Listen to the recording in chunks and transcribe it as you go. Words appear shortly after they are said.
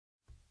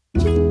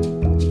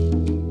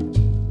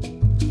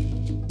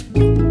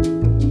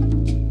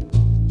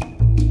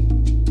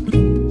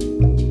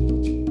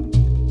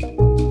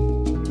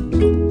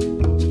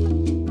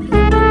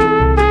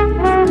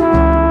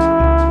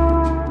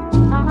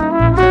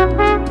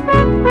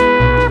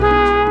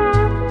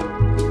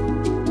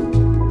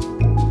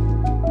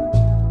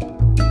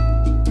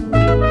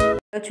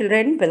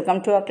children,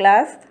 welcome to our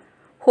class.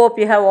 Hope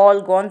you have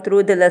all gone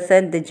through the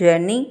lesson, the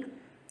journey,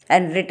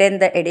 and written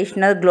the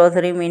additional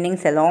glossary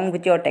meanings along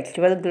with your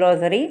textual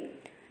glossary.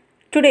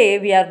 Today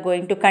we are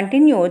going to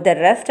continue the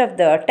rest of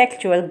the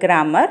textual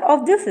grammar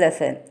of this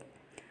lesson.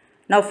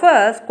 Now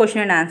first,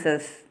 question and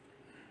answers.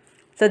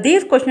 So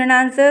these question and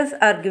answers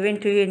are given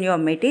to you in your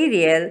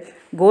material.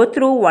 Go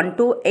through 1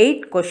 to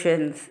 8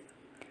 questions.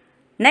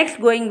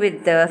 Next, going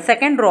with the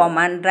second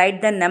Roman,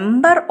 write the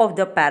number of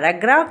the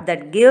paragraph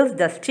that gives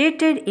the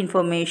stated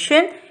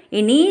information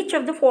in each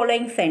of the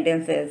following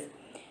sentences.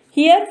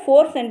 Here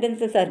 4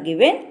 sentences are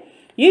given.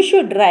 You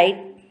should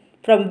write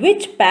from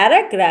which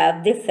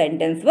paragraph this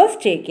sentence was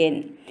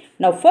taken.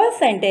 Now first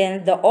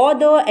sentence, the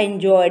author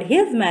enjoyed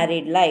his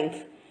married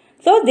life.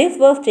 So this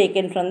was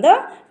taken from the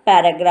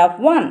paragraph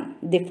 1,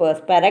 the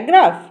first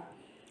paragraph.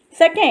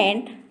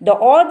 Second, the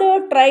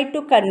author tried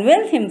to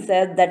convince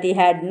himself that he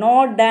had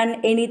not done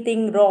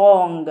anything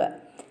wrong.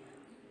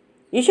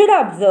 You should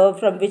observe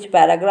from which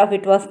paragraph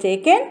it was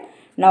taken.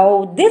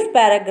 Now this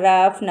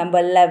paragraph number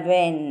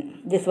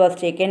 11, this was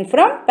taken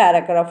from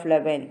paragraph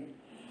 11.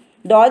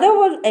 The author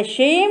was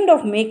ashamed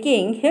of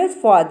making his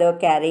father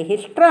carry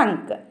his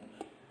trunk.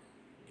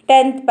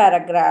 10th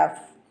paragraph.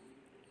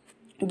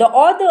 The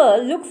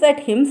author looks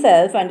at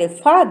himself and his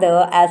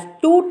father as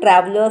two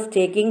travelers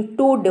taking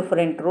two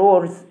different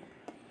roads.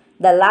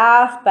 The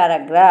last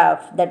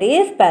paragraph, that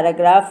is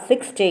paragraph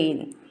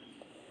 16.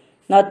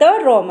 Now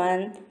third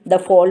Roman, the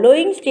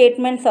following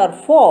statements are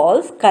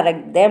false,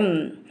 correct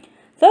them.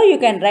 So you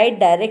can write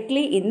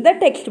directly in the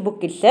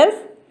textbook itself.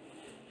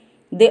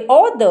 The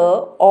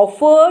author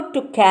offered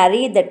to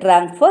carry the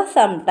trunk for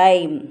some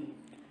time.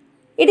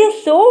 It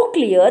is so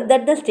clear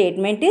that the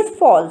statement is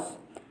false.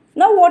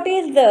 Now what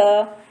is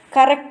the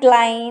correct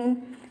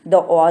line? The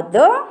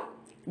author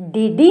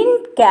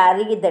didn't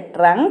carry the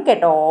trunk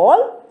at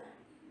all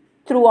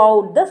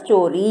throughout the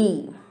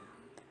story.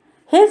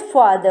 His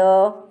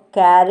father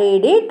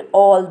carried it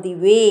all the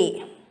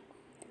way.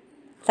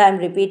 So I am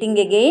repeating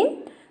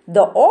again.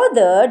 The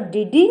author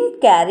didn't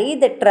carry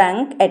the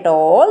trunk at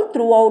all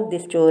throughout the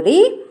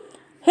story.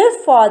 His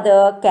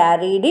father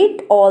carried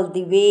it all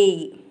the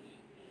way.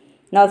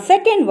 Now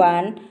second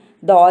one,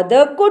 the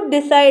author could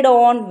decide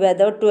on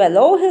whether to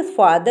allow his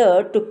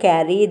father to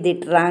carry the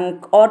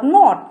trunk or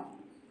not.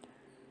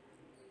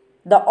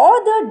 The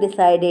author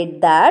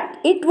decided that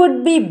it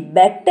would be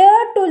better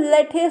to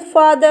let his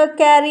father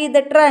carry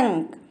the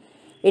trunk.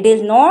 It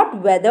is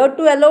not whether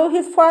to allow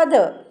his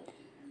father.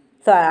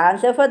 So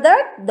answer for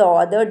that, the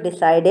author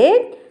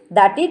decided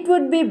that it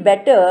would be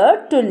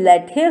better to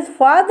let his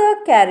father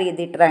carry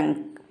the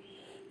trunk.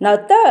 Now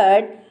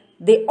third,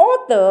 the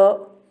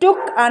author took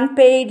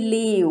unpaid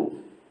leave.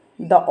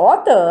 The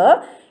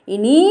author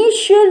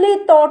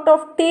initially thought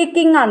of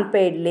taking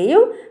unpaid leave,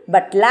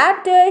 but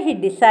later he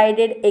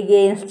decided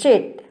against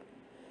it.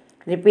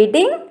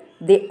 Repeating,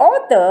 the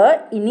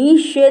author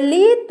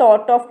initially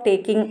thought of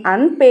taking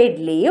unpaid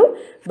leave,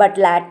 but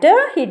later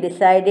he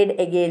decided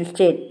against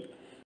it.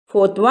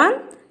 Fourth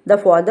one, the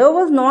father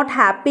was not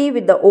happy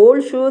with the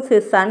old shoes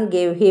his son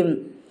gave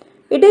him.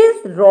 It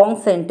is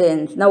wrong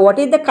sentence. Now what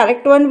is the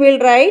correct one? We'll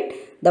write.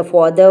 The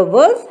father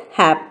was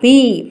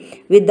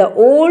happy with the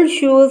old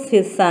shoes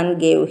his son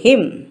gave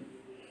him.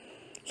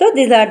 So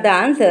these are the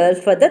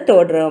answers for the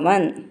third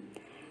Roman.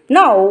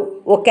 Now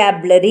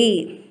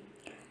vocabulary.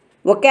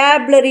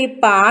 Vocabulary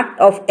part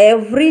of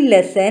every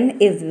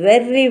lesson is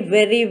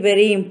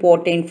very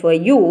important for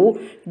you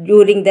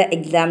during the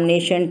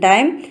examination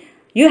time.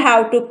 You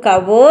have to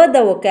cover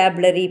the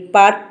vocabulary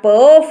part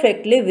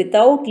perfectly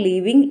without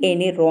leaving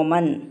any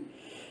Roman.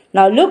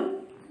 Now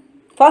look,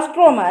 first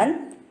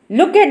Roman.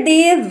 Look at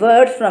these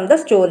words from the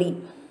story.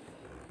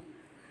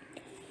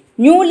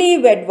 Newly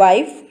wed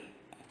wife.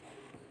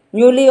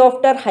 Newly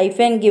after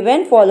hyphen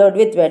given followed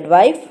with wed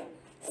wife.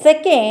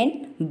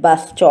 Second,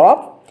 bus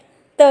stop.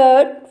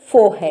 Third,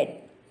 forehead.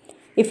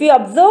 If you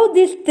observe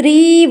these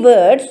 3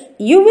 words,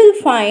 you will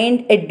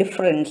find a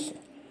difference.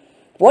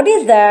 What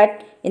is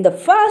that? In the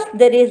first,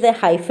 there is a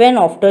hyphen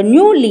after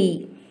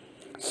newly.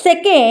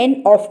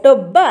 Second, after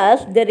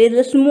bus, there is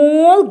a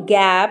small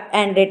gap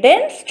and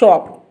written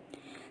stop.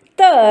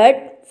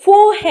 Third,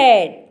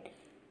 forehead.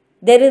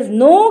 There is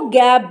no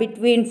gap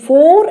between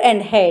fore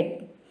and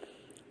head.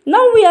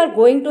 Now we are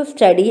going to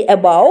study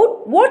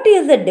about what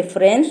is the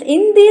difference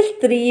in these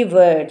 3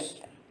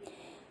 words.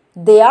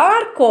 They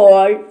are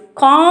called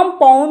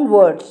compound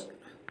words.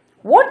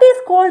 What is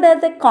called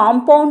as a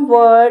compound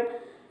word?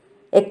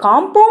 A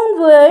compound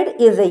word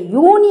is a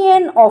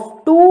union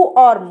of 2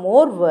 or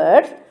more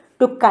words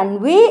to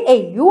convey a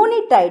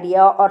unit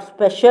idea or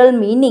special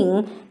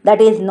meaning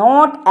that is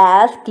not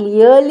as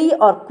clearly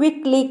or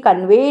quickly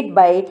conveyed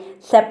by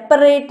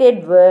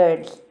separated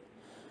words.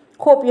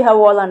 Hope you have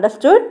all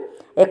understood.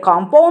 A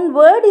compound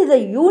word is a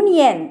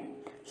union.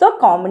 So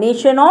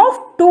combination of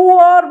 2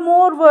 or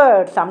more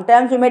words.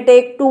 Sometimes you may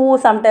take 2,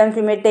 sometimes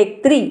you may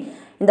take 3.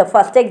 In the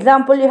first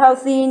example you have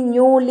seen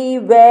newly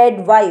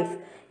wed wife.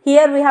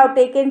 Here we have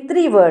taken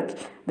 3 words.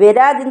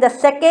 Whereas in the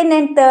second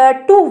and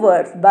third, 2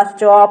 words. Bus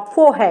stop,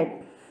 forehead.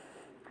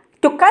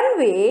 to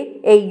convey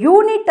a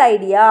unit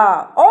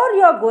idea, or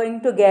you are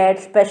going to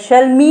get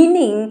special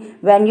meaning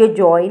when you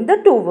join the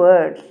two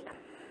words.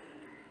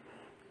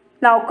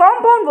 Now,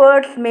 compound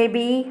words may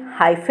be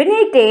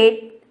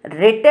hyphenated,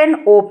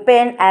 written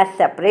open as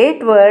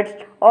separate words,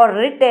 or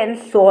written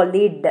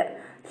solid.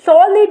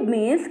 Solid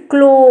means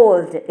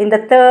closed. In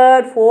the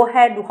third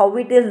forehead, how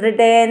it is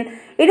written?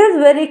 It is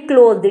very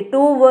close. The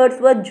two words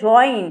were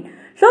joined.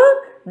 So,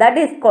 that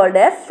is called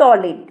as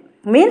solid.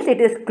 Means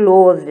it is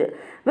closed.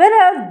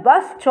 Whereas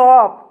bus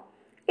stop,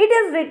 it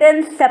is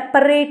written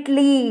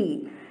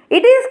separately.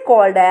 It is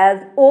called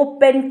as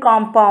open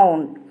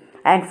compound.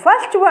 And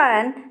first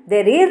one,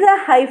 there is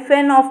a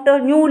hyphen after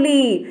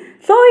newly.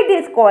 So, it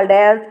is called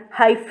as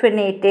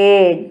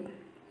hyphenated.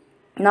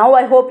 Now,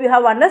 I hope you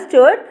have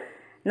understood.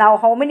 Now,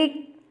 how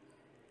many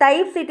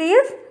types it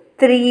is?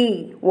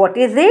 3. What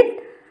is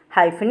it?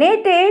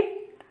 Hyphenated,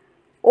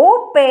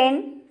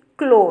 open,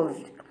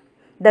 closed.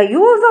 The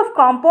use of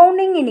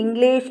compounding in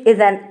English is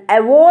an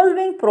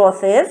evolving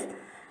process.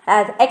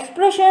 As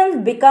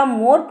expressions become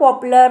more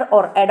popular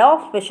or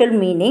adopt special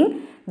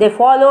meaning, they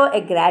follow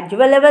a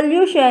gradual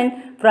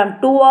evolution from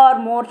 2 or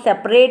more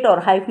separate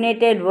or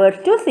hyphenated words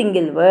to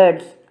single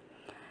words.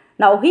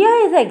 Now, here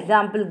is an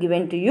example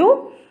given to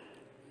you.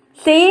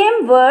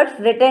 Same words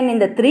written in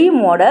the 3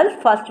 models.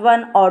 First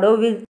one,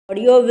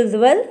 audio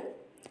visual.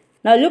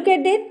 Now, look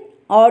at it.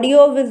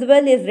 Audio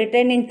visual is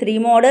written in 3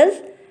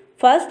 models.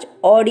 First,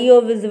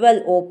 audio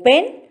visual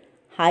open,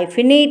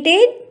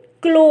 hyphenated,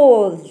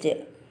 closed.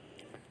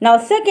 Now,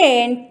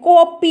 second,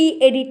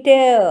 copy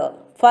editor.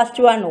 First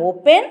one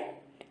open,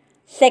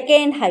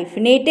 second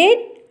hyphenated,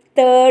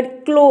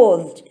 third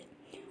closed.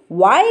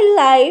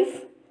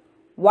 Wildlife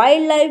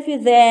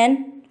is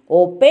an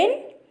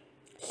open,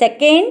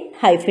 second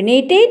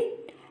hyphenated,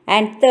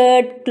 and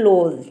third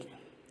closed.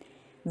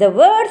 The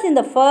words in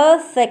the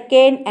first,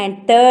 second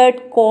and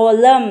third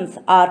columns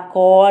are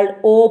called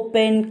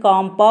open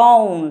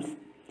compounds,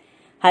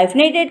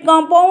 hyphenated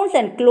compounds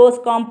and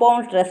closed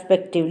compounds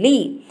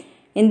respectively.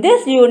 In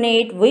this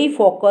unit, we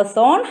focus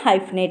on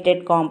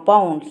hyphenated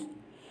compounds.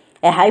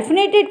 A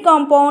hyphenated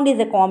compound is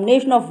a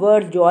combination of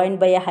words joined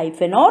by a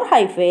hyphen or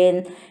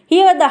hyphen.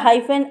 Here the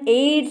hyphen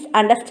aids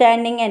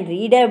understanding and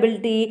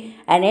readability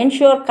and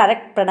ensure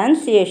correct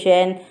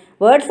pronunciation.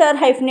 Words are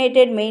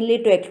hyphenated mainly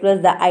to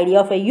express the idea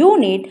of a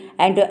unit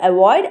and to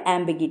avoid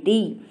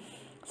ambiguity.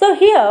 So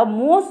here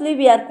mostly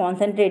we are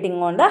concentrating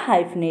on the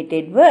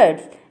hyphenated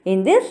words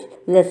in this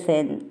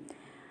lesson.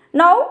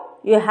 Now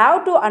you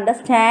have to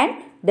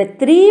understand the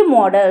 3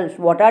 models.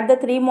 What are the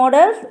 3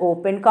 models?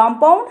 Open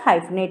compound,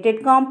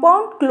 hyphenated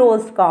compound,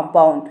 closed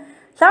compound.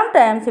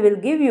 Sometimes he will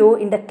give you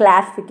in the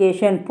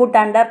classification put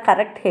under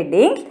correct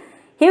headings.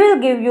 He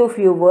will give you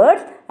few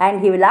words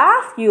and he will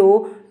ask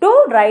you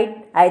to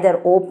write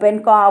either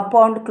open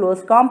compound,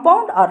 closed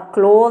compound or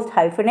closed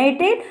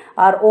hyphenated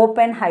or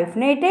open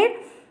hyphenated.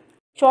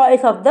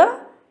 Choice of the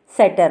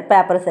setter,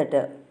 paper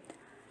setter.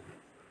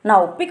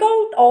 Now pick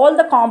out all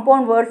the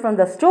compound words from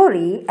the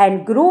story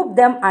and group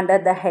them under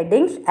the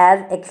headings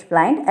as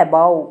explained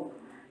above.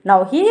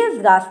 Now he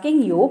is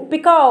asking you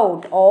pick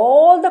out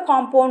all the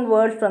compound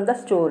words from the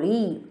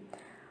story.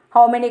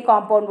 How many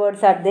compound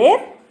words are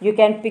there? You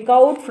can pick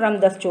out from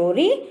the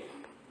story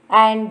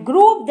and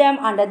group them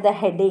under the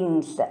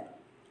headings.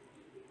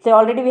 So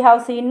already we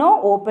have seen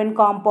open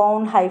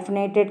compound,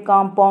 hyphenated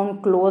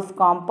compound, closed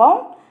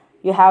compound.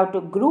 You have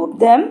to group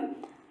them.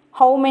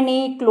 How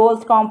many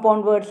closed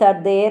compound words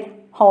are there?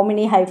 How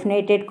many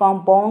hyphenated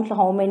compounds?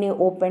 How many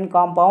open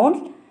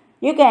compounds?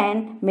 You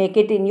can make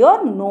it in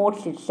your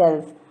notes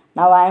itself.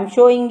 Now I am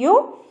showing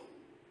you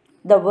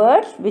the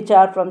words which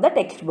are from the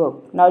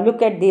textbook. Now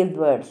look at these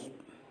words.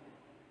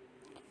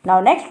 Now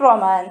next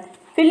Roman,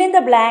 fill in the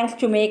blanks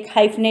to make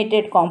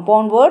hyphenated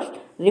compound words.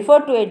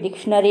 Refer to a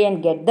dictionary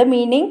and get the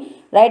meaning.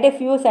 Write a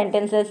few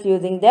sentences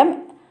using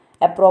them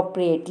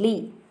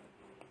appropriately.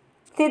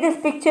 See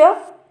this picture?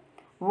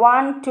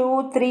 1,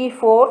 2, 3,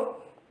 4,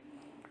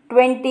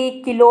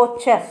 20 kilo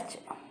chest.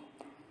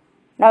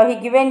 Now he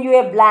given you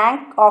a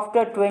blank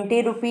after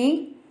 20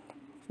 rupee.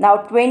 Now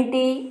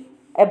 20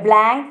 a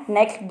blank,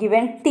 next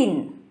given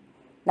tin.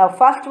 Now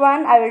first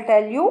one I will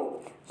tell you.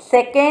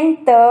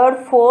 Second,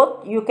 third,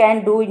 fourth you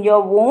can do in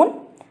your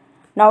own.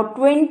 Now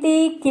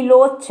 20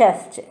 kilo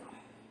chest.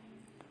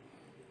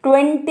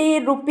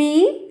 20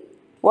 rupee.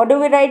 What do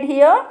we write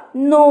here?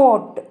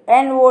 Note.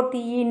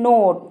 N-O-T-E,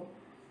 note.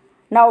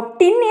 Now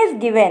tin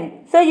is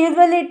given. So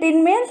usually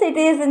tin means it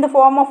is in the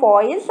form of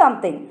oil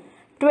something.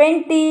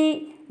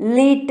 20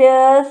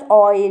 liters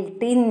oil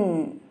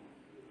tin.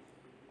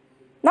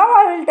 Now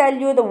I will tell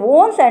you the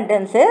own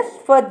sentences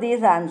for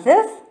these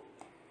answers.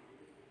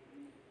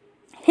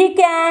 He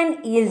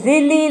can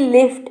easily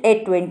lift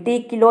a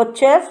 20 kilo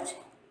chest.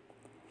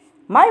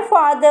 My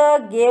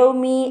father gave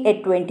me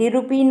a 20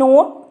 rupee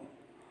note.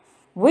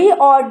 We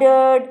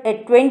ordered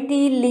a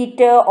 20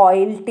 liter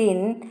oil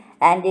tin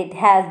and it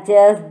has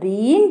just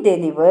been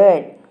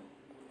delivered.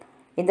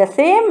 In the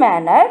same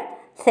manner,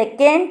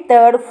 second,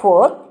 third,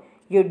 fourth,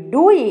 you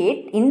do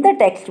it in the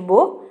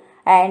textbook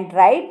and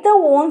write the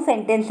own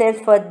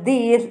sentences for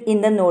these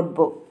in the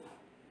notebook.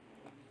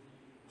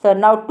 So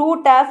now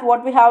two tasks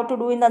what we have to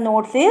do in the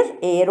notes is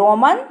A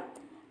Roman,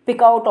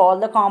 pick out all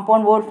the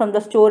compound words from the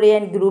story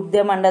and group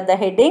them under the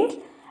headings,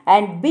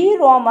 and B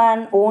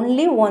Roman,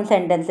 only one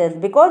sentences,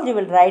 because you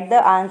will write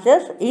the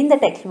answers in the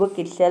textbook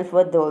itself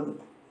for those.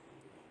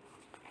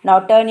 Now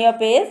turn your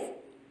page.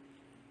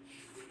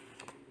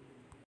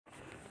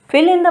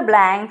 Fill in the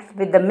blanks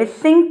with the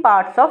missing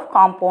parts of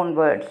compound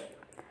words.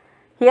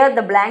 Here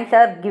the blanks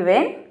are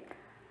given.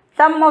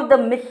 Some of the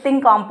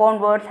missing compound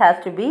words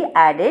has to be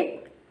added.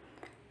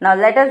 Now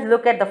let us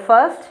look at the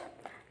first.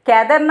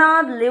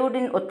 Kedarnath lived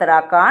in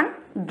Uttarakhand.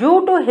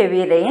 Due to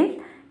heavy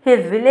rains,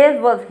 his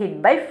village was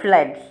hit by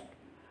floods.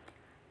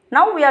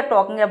 Now we are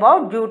talking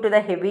about due to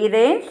the heavy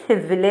rains,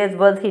 his village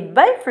was hit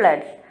by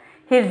floods.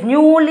 His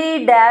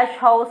newly dash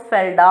house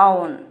fell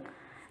down.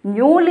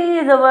 Newly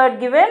is a word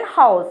given,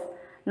 house.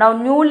 Now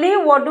newly,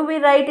 what do we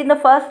write in the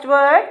first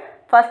word?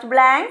 First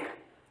blank.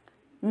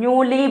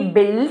 Newly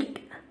built,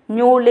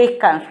 newly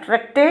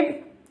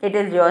constructed. It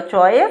is your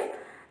choice.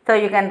 So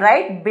you can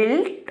write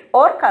built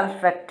or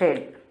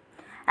constructed.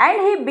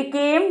 And he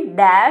became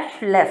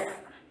dashless.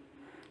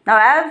 Now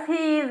as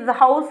his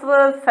house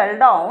was fell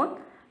down,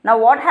 now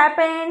what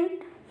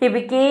happened? He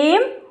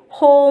became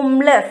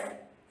homeless.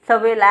 So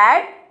we'll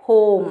add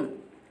home.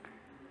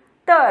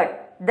 Third,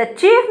 the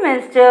chief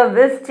minister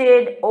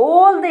visited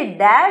all the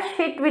dash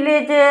hit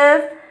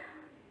villages.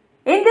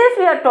 In this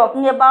we are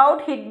talking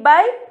about hit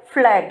by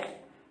floods.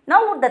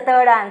 Now the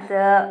third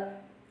answer,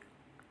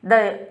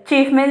 the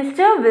chief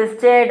minister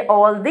visited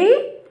all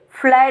the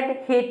flood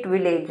hit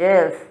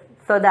villages.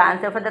 So the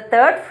answer for the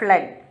third,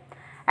 flood.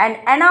 And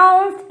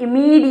announced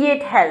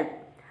immediate help.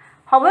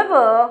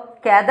 However,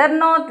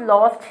 Kedarnath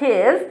lost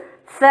his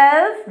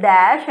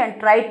self-dash and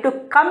tried to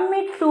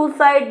commit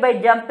suicide by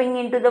jumping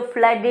into the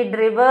flooded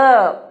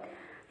river.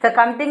 So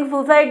committing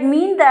suicide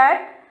means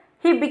that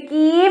he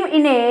became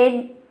in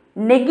a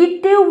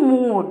negative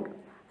mood.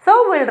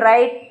 So we'll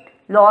write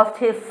lost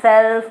his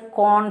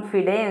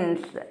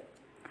self-confidence.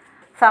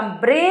 Some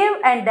brave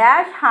and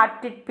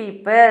dash-hearted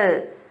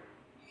people.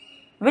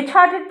 Which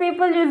hearted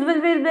people usually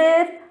will be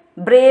there?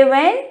 Brave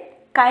and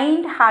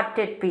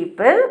kind-hearted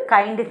people.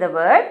 Kind is the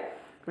word.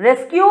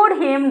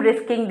 Rescued him,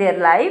 risking their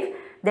life.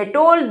 They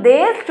told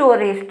their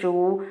stories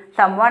too.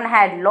 Someone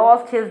had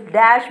lost his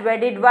dash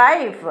wedded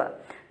wife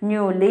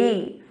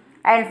newly,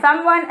 and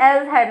someone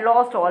else had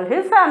lost all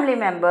his family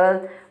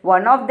members.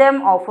 One of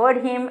them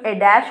offered him a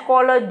dash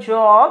collar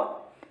job.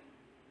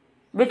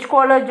 Which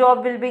collar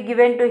job will be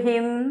given to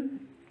him?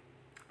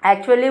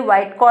 Actually,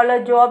 white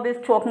collar job is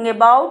talking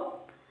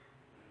about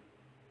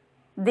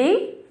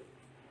the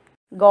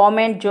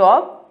government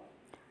job.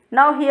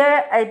 Now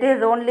here it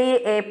is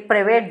only a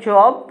private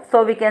job,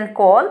 so we can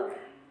call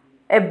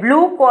a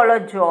blue collar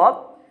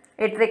job.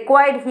 It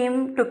required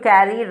him to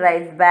carry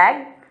rice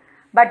bag,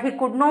 but he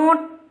could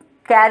not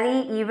carry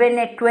even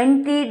a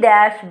 20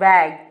 dash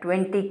bag,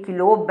 20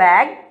 kilo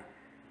bag.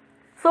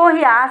 So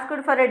he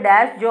asked for a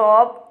dash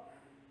job.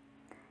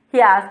 He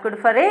asked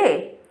for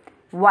a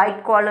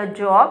white collar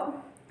job,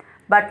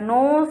 but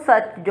no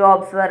such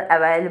jobs were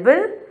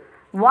available.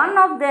 One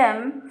of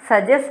them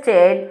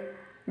suggested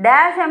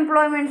dash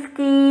employment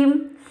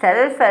scheme,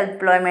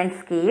 self-employment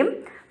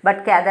scheme,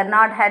 but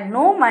Kedarnath had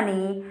no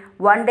money.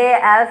 One day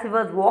as he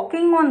was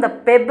walking on the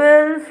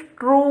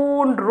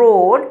pebble-strewn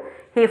road,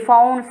 he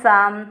found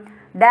some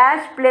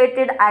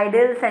dash-plated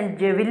idols and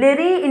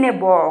jewelry in a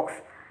box.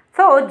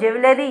 So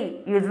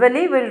jewelry,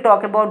 usually we will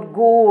talk about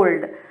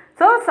gold.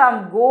 So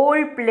some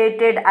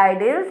gold-plated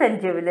idols and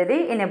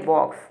jewelry in a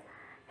box.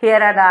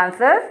 Here are the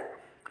answers.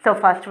 So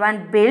first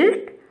one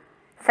built,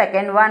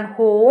 second one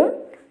home,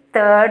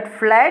 third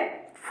flood,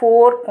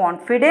 fourth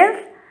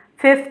confidence,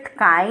 fifth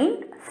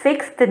kind,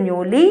 sixth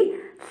newly,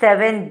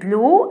 seventh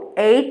blue,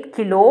 8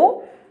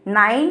 kilo,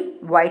 9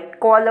 white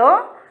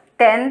collar,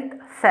 10th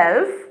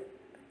self,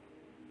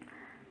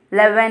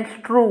 11th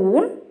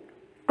strewn,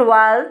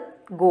 12th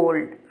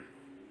gold.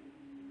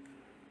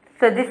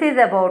 So this is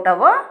about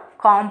our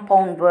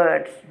compound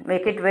words.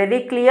 Make it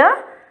very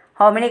clear.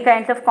 How many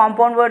kinds of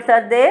compound words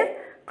are there?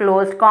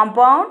 Closed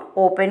compound,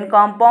 open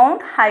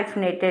compound,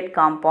 hyphenated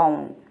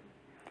compound.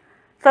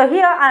 So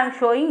here I am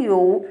showing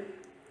you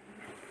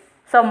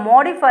some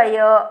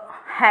modifier,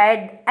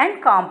 head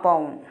and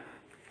compound.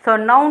 So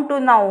noun to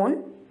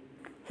noun.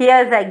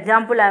 Here is the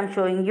example I am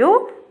showing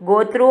you.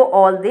 Go through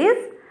all this.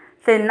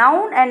 Say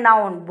noun and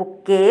noun,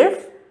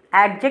 bookcase.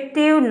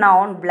 Adjective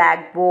noun,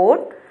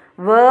 blackboard.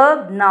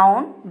 Verb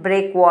noun,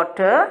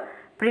 breakwater.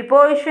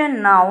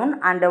 Preposition noun,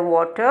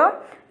 underwater.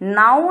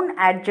 Noun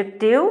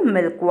adjective,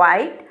 milk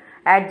white.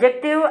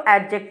 Adjective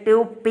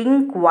adjective,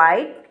 pink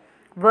white.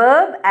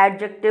 Verb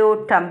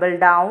adjective, tumble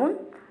down.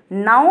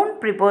 Noun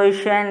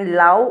preposition,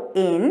 love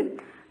in.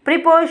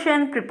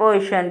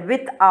 Preposition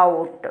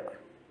without.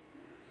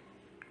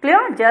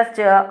 Clear? Just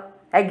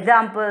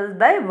examples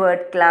by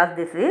word class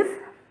this is.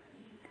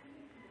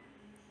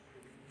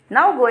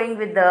 Now going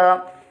with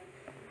the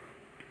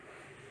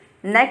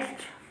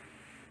next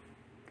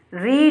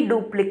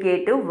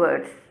reduplicative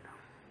words.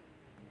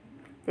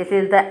 This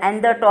is the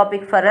another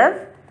topic for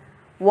us.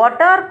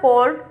 What are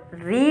called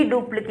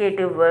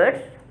reduplicative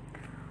words?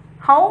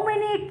 How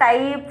many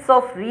types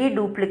of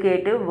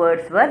reduplicative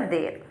words were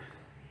there?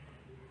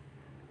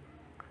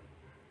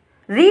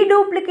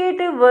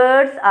 Reduplicative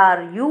words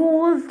are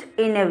used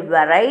in a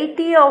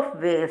variety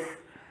of ways.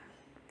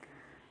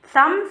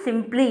 Some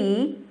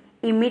simply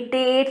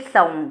imitate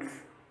sounds.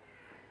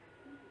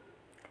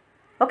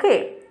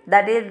 Okay,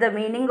 that is the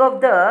meaning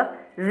of the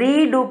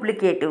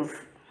reduplicatives.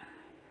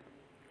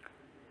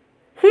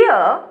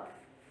 Here,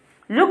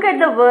 look at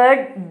the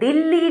word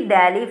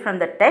dilly-dally from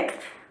the text.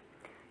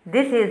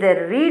 This is a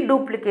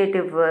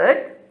reduplicative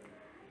word.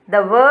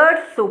 The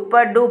words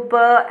super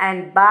duper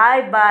and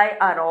bye bye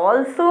are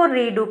also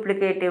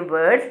reduplicative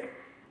words,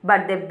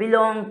 but they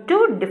belong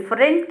to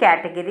different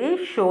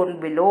categories shown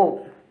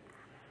below.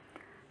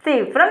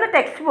 See, from the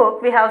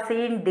textbook we have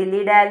seen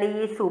dilly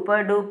dally,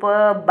 super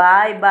duper,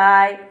 bye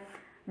bye.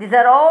 These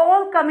are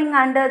all coming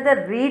under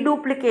the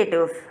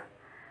reduplicatives.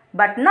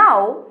 But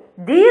now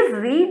these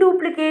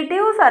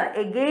reduplicatives are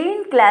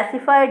again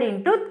classified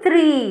into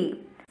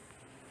three: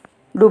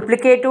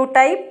 duplicative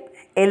type,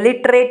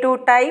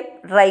 alliterative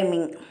type,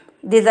 rhyming.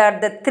 These are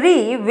the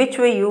three which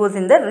we use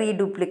in the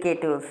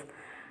reduplicatives.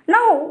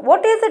 Now,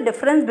 what is the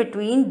difference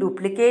between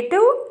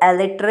duplicative,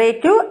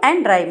 alliterative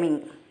and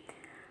rhyming?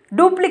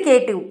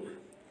 Duplicative.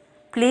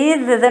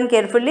 Please listen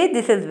carefully.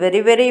 This is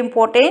very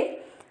important.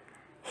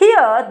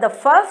 Here, the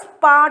first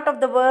part of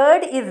the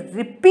word is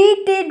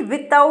repeated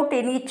without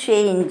any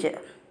change.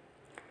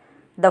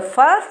 The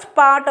first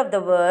part of the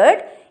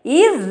word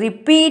is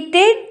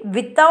repeated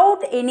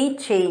without any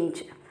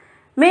change.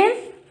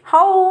 Means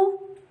how?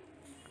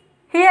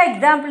 Here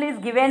example is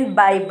given: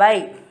 bye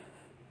bye,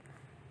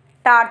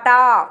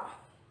 tata,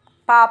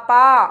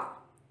 papa,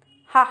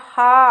 ha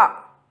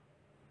ha.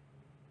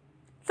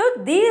 So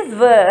these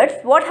words,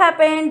 what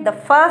happened? The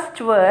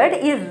first word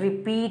is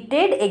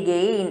repeated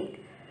again.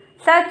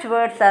 Such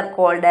words are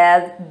called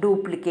as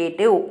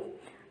duplicative.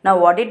 Now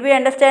what did we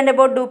understand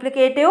about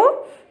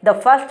duplicative? The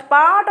first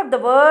part of the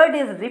word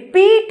is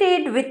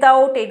repeated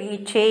without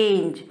any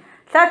change.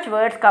 Such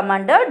words come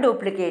under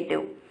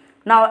duplicative.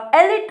 Now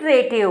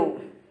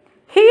alliterative.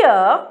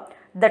 Here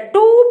the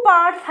two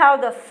parts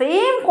have the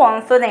same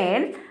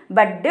consonant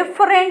but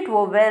different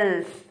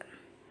vowels.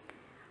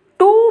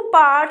 Two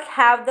parts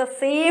have the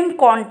same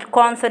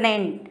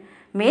consonant.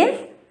 Means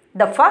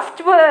the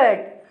first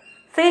word.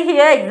 See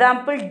here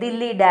example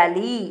dilly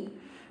dally.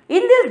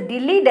 In this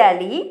dilly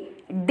dally,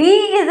 D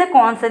is a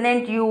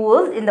consonant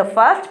used in the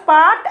first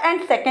part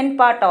and second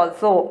part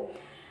also.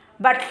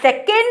 But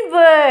second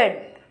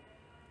word,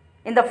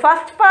 in the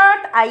first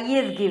part I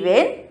is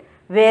given,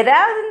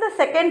 whereas in the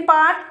second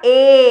part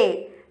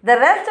A. The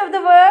rest of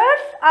the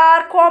words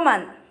are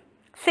common.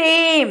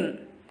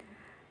 Same.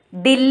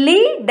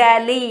 Dilly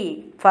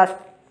dally. First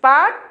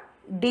part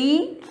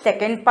D,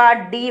 second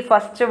part D,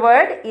 first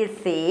word is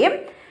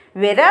same,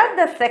 whereas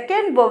the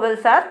second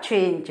vowels are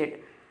changed.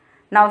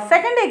 Now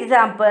second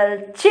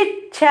example,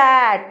 chit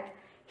chat.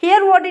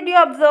 Here what did you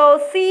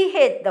observe?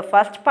 CH. The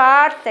first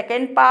part,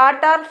 second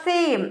part are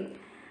same,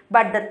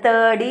 but the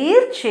third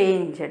is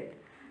changed.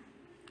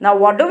 Now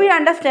what do we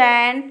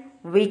understand?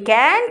 We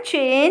can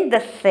change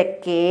the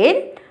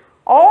second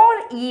or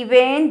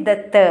even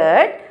the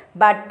third,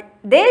 but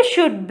they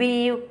should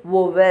be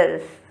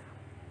vowels.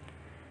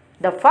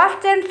 The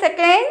first and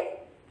second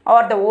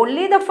or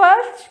only the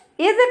first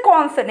is a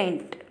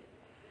consonant.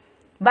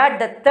 But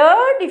the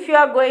third, if you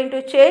are going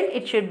to change,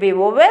 it should be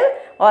vowel,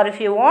 or if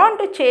you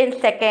want to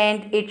change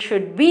second, it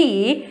should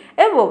be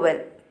a vowel.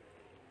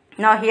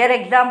 Now here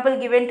example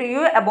given to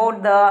you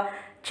about the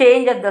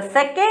change of the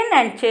second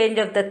and change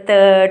of the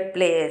third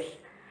place.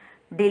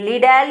 Dilly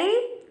dally,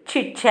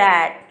 chit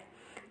chat.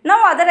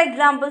 Now other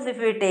examples if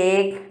we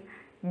take,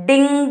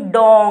 ding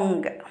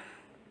dong.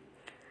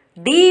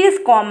 D is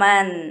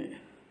common.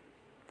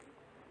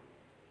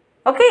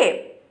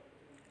 Okay.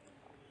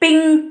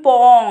 Ping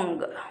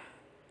pong.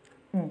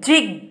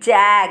 Jig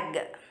jag.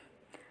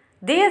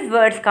 These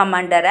words come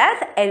under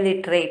as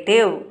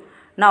alliterative.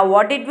 Now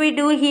what did we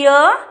do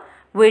here?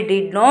 We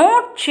did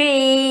not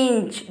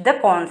change the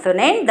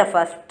consonant, the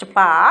first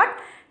part.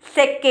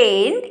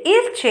 Second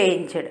is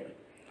changed.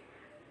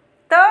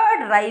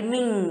 Third,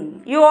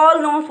 rhyming. You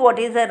all know what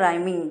is a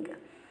rhyming.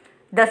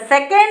 The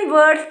second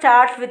word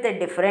starts with a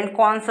different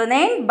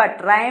consonant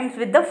but rhymes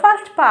with the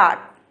first part.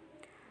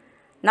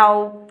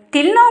 Now,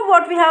 till now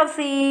what we have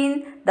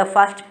seen, the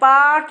first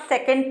part,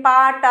 second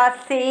part are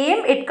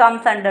same. It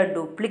comes under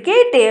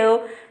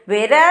duplicative.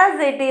 Whereas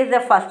it is the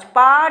first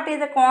part is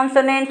a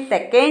consonant,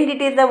 second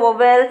it is a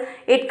vowel.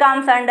 It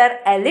comes under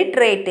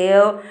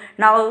alliterative.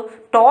 Now,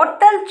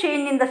 total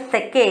change in the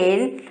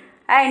second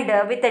and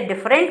with a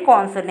different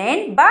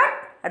consonant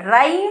but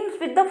rhymes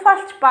with the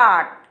first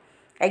part.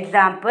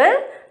 Example,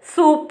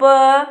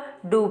 super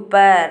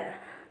duper,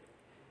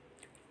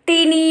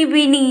 teeny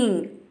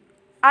weeny,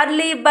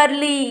 early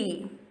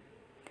burly.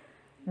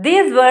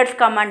 These words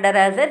come under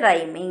as a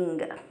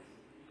rhyming.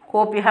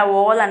 Hope you have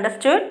all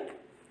understood.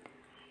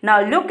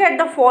 Now look at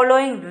the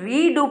following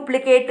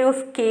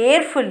reduplicatives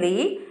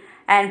carefully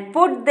and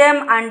put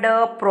them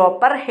under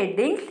proper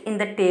headings in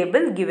the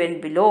table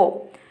given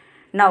below.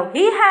 Now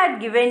he had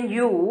given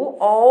you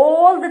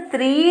all the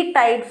three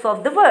types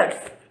of the words.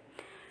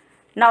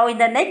 Now in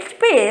the next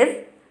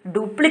page,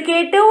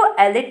 duplicative,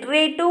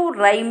 alliterative,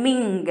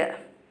 rhyming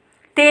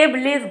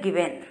table is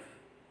given.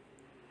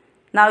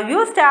 Now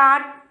you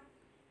start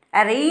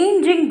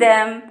arranging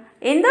them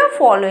in the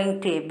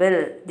following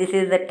table. This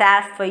is the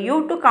task for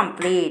you to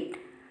complete.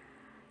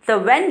 So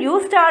when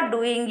you start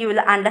doing, you will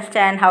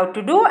understand how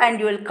to do and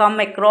you will come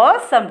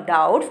across some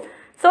doubts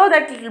so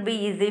that it will be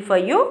easy for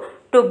you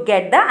to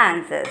get the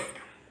answers.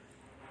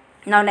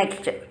 Now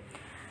next,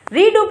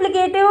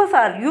 reduplicatives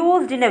are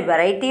used in a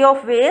variety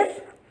of ways.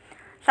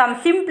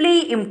 Some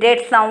simply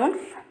imitate sounds.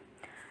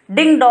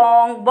 Ding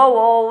dong, bow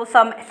wow,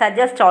 some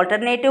suggest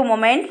alternative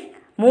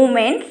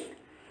movements,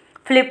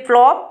 flip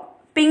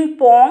flop, ping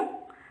pong,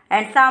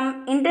 and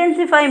some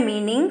intensify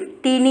meaning,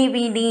 teeny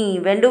weeny.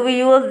 When do we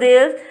use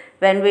this?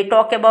 When we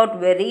talk about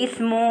very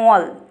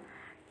small.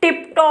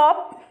 Tip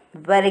top,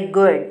 very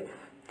good.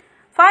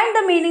 Find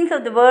the meanings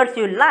of the words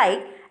you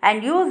like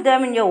and use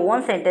them in your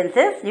own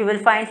sentences. You will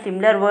find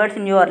similar words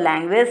in your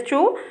language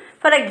too.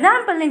 For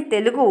example, in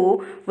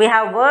Telugu, we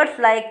have words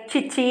like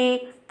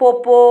chichi,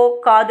 popo,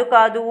 kadu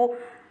kadu,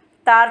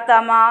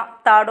 tartama,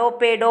 tado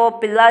pedo,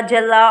 pilla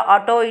jella,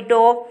 auto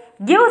ito.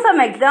 Give some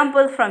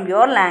examples from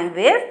your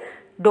language.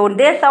 Don't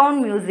they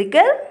sound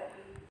musical?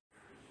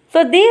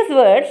 So these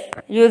words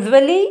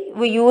usually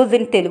we use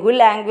in Telugu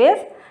language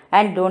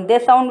and don't they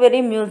sound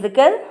very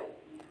musical?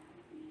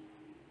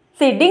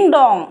 See, ding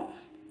dong.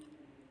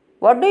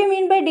 What do you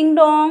mean by ding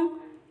dong?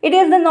 It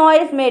is the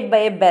noise made by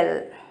a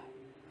bell.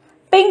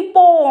 Ping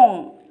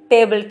pong,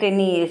 table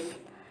tennis.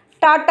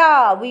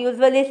 Tata, we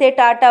usually say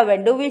tata.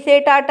 When do we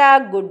say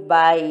tata?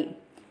 Goodbye.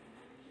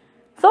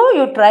 So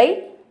you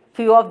try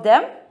few of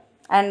them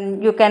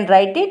and you can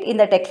write it in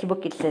the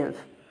textbook itself.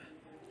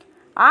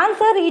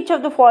 Answer each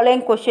of the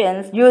following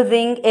questions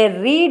using a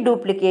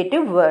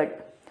reduplicative word.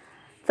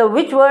 So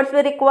which words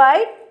were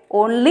required?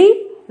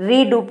 Only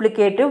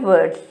reduplicative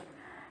words.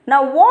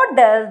 Now what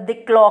does the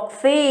clock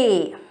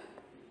say?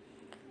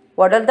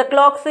 What does the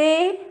clock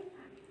say?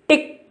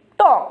 Tick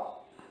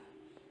tock.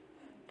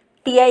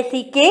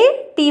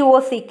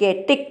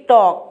 T-I-C-K-T-O-C-K. Tick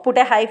tock. Put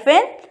a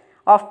hyphen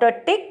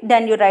after tick,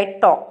 then you write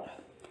tock.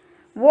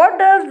 What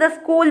does the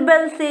school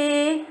bell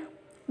say?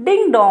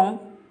 Ding dong.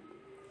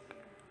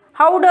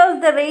 How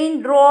does the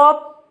rain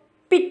drop?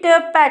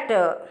 Pitter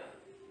patter.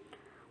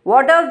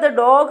 What does the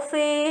dog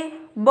say?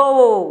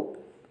 Bow.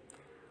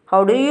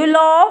 How do you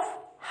laugh?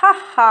 Ha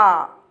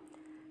ha.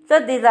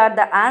 So these are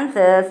the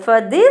answers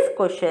for these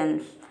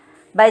questions.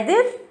 By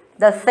this,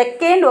 the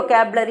second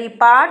vocabulary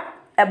part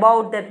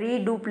about the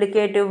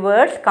reduplicative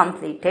words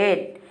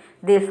completed.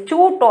 These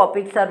two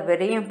topics are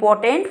very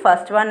important.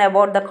 First one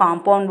about the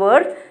compound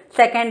words,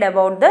 second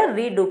about the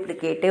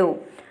reduplicative.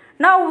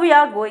 Now we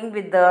are going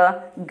with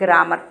the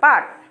grammar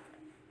part.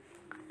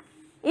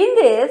 In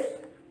this,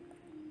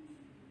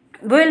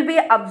 we will be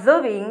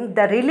observing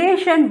the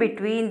relation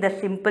between the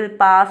simple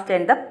past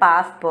and the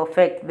past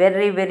perfect.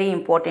 Very, very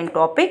important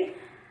topic.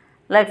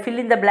 Like fill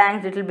in the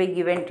blanks, it will be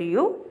given to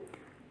you.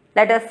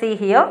 Let us see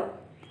here.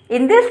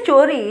 In this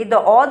story, the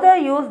author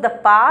used the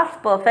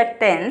past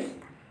perfect tense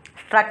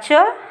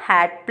structure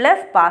had plus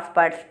past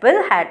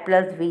participle had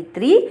plus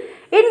V3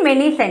 in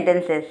many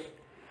sentences.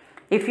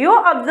 If you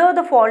observe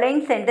the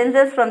following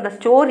sentences from the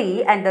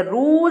story and the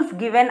rules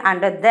given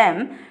under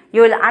them,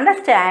 you will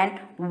understand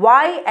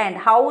why and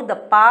how the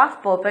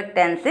past perfect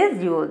tense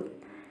is used.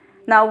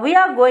 Now we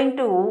are going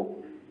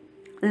to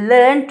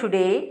learn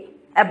today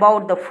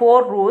about the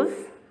 4 rules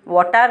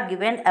what are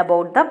given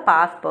about the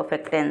past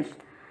perfect tense.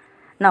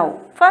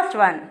 Now first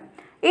one,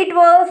 it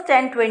was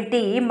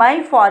 10:20,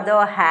 my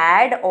father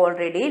had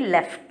already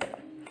left.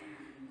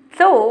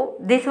 So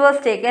this was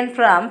taken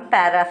from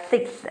para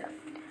 6.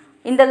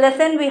 In the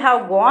lesson we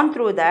have gone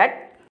through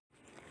that.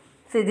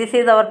 See, this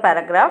is our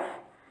paragraph.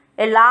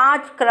 A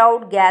large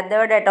crowd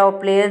gathered at our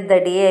place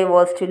the day I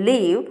was to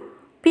leave.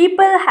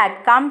 People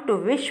had come to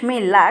wish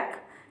me luck.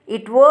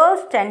 It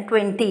was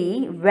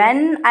 10:20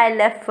 when I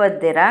left for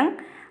Dirang.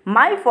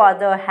 My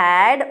father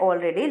had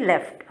already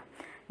left.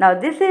 Now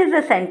this is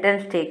the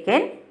sentence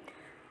taken.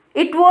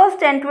 It was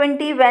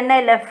 10:20 when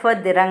I left for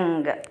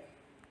Dirang.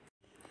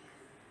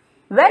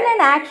 When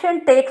an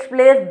action takes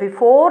place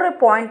before a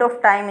point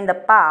of time in the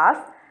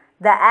past,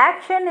 the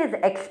action is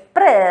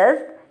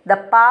expressed the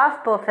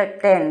past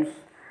perfect tense.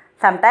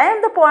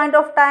 Sometimes the point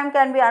of time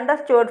can be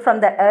understood from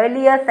the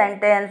earlier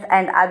sentence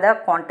and other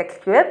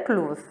contextual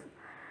clues.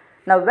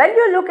 Now when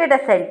you look at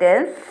a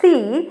sentence,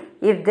 see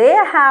if they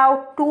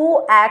have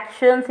 2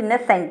 actions in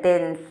a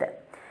sentence.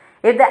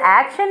 If the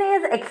action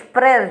is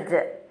expressed,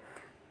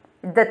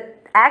 the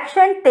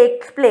action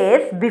takes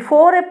place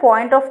before a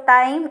point of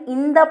time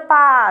in the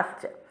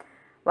past.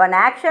 One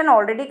action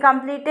already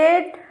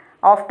completed.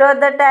 After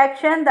that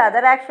action, the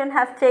other action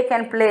has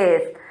taken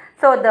place.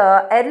 So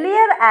the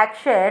earlier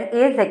action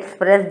is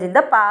expressed in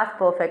the past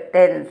perfect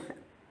tense.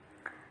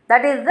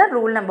 That is the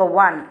rule number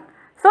 1.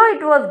 So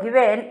it was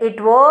given, it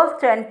was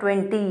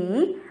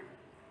 10:20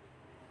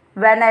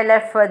 when I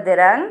left for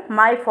Dirang.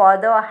 My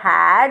father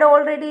had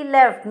already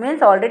left,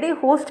 means already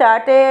who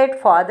started?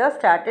 Father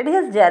started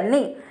his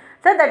journey.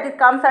 So that it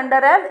comes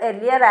under as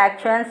earlier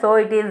action. So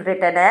it is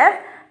written as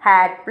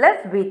had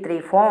plus V3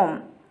 form.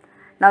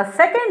 Now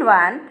second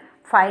one,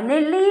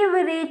 finally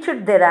we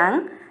reached Dirang.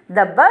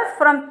 The bus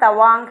from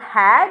Tawang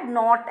had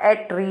not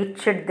yet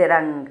reached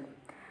Dirang.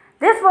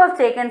 This was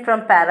taken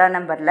from para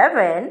number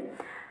 11.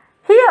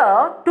 Here,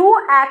 two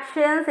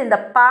actions in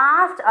the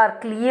past are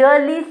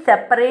clearly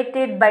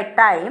separated by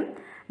time.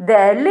 The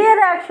earlier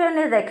action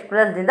is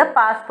expressed in the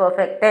past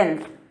perfect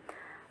tense.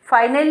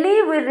 Finally,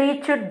 we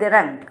reached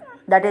Dirang.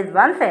 That is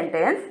one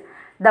sentence.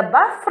 The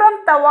bus from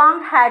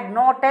Tawang had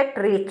not yet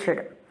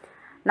reached.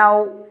 Now,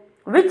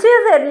 which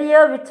is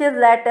earlier, which is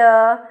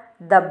later?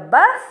 The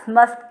bus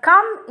must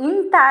come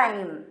in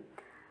time.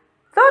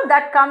 So,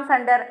 that comes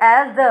under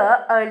as the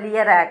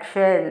earlier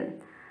action.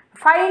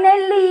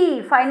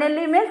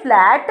 Finally means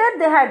later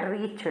they had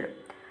reached.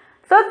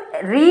 So,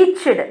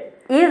 reached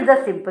is the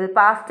simple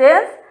past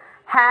tense.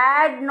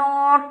 Had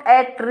not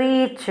yet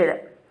reached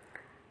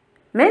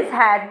means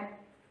had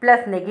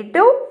plus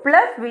negative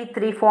plus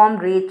V3 form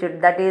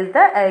reached. That is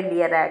the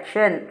earlier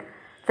action.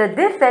 So,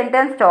 this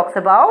sentence talks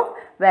about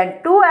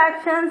when two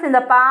actions in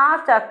the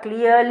past are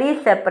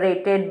clearly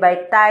separated by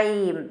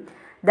time.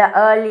 The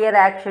earlier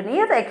action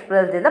is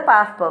expressed in the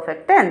past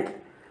perfect tense.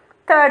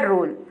 Third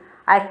rule.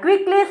 I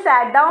quickly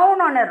sat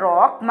down on a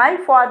rock. My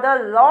father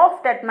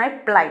laughed at my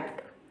plight.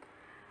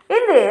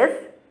 In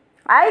this,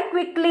 I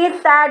quickly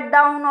sat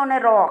down on a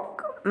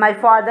rock. My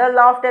father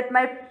laughed at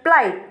my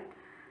plight.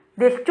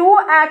 These two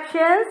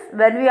actions,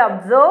 when we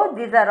observe,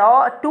 these are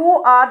all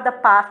two are the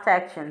past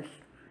actions.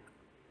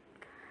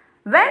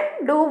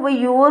 When do we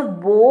use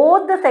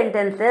both the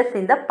sentences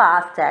in the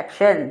past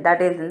action?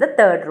 That is in the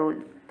third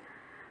rule.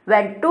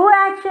 When two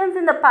actions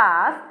in the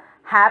past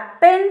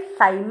happen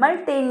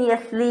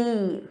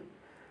simultaneously.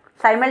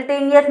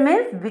 Simultaneous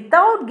means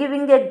without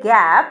giving a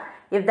gap.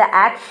 If the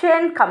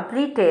action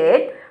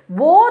completed,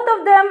 both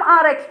of them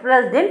are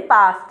expressed in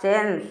past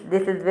tense.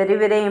 This is very,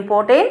 very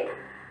important.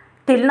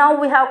 Till now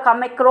we have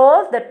come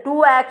across the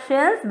two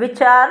actions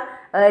which are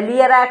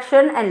earlier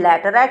action and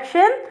later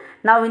action.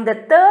 Now in the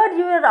third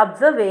you are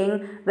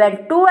observing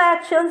when two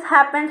actions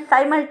happen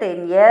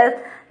simultaneous,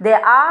 they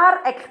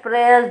are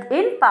expressed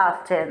in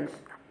past tense.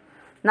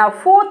 Now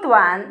fourth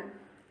one,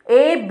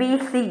 A, B,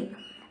 C.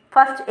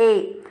 First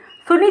A.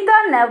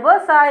 Sunita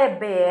never saw a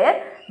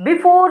bear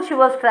before she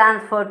was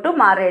transferred to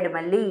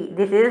Maredmalli.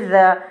 This is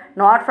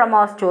not from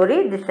our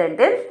story, this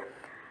sentence.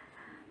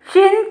 She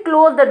didn't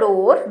close the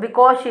doors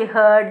because she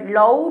heard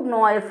loud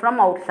noise from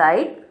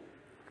outside.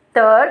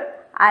 Third,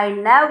 I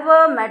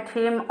never met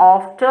him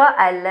after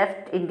I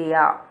left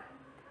India.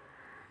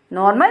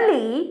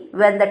 Normally,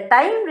 when the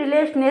time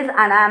relation is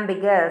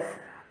unambiguous,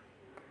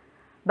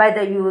 by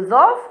the use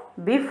of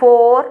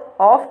before,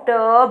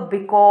 after,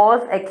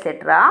 because,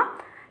 etc.,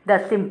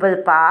 the simple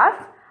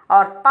past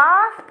or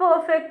past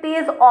perfect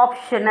is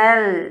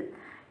optional.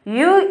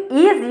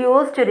 Is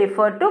used to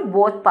refer to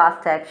both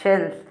past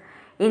actions.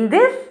 In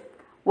this,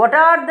 what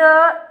are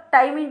the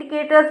time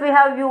indicators we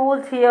have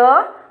used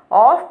here?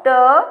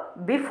 After,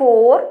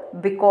 before,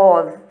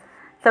 because.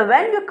 So,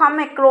 when you come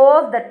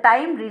across the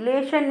time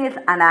relation is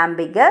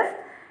unambiguous,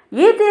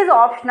 it is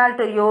optional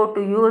to you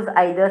to use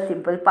either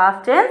simple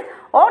past tense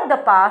or the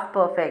past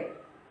perfect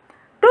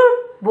to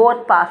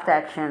both past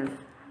actions.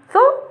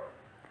 So,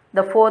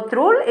 the fourth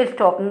rule is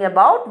talking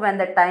about when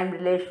the time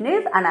relation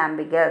is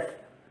unambiguous.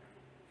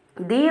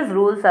 These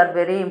rules are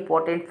very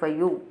important for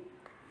you.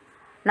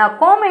 Now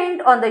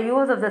comment on the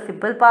use of the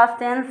simple past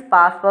tense,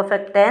 past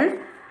perfect tense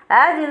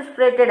as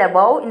illustrated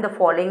above in the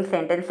following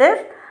sentences.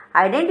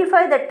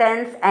 Identify the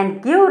tense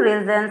and give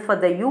reasons for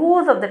the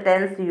use of the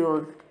tense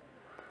used.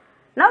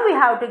 Now we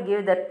have to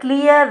give the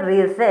clear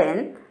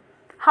reason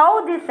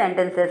how these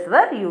sentences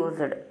were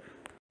used.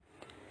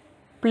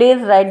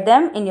 Please write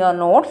them in your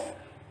notes,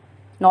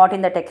 not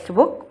in the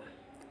textbook.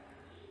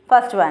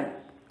 First one,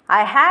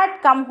 I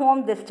had come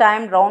home this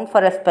time round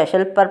for a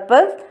special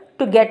purpose,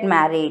 to get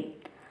married.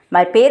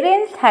 My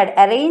parents had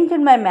arranged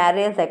my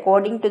marriage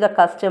according to the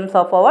customs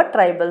of our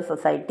tribal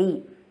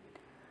society.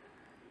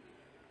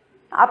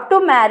 Up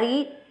to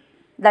marry,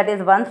 that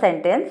is one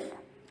sentence.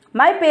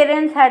 My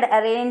parents had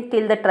arranged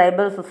till the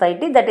tribal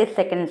society, that is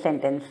second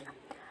sentence.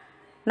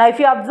 Now if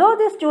you observe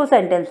these two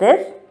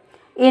sentences,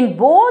 in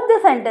both the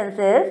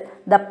sentences,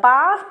 the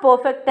past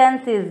perfect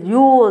tense is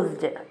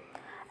used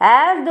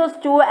as those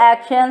two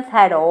actions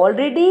had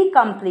already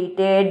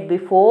completed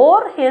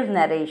before his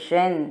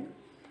narration.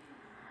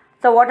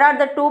 So what are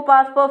the two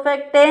past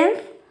perfect tense?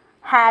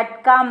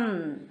 Had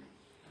come,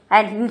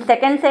 and in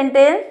second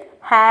sentence,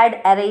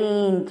 had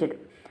arranged.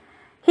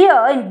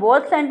 Here in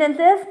both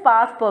sentences,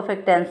 past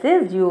perfect tense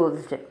is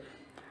used.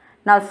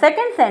 Now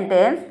second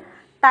sentence,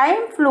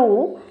 time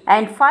flew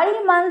and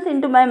 5 months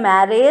into my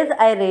marriage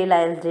I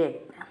realized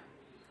it.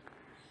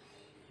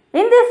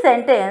 In this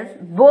sentence,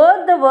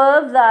 both the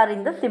verbs are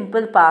in the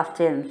simple past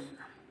tense.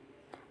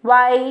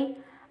 Why?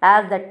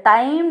 As the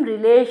time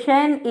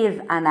relation is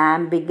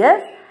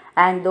unambiguous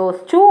and those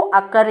two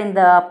occur in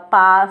the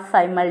past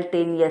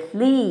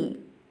simultaneously.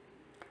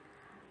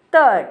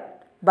 Third,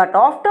 but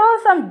after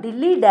some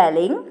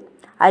dilly-dallying,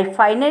 I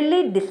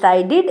finally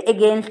decided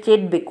against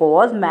it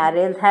because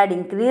marriage had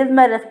increased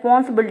my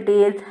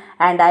responsibilities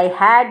and I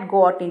had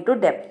got into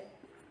debt.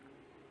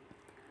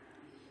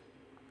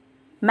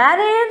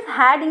 Marriage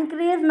had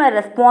increased my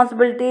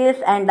responsibilities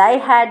and I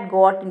had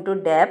got into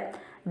debt.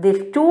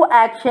 These two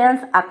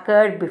actions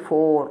occurred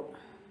before.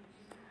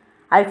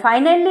 I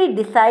finally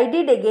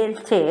decided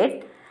against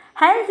it.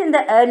 Hence, in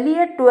the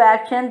earlier two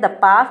actions, the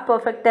past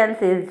perfect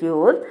tense is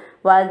used,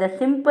 while the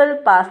simple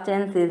past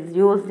tense is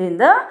used in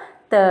the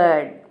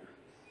third.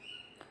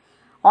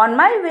 On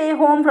my way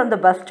home from the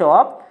bus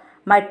stop,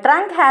 my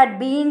trunk had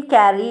been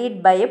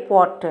carried by a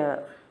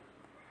porter.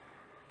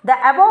 The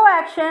above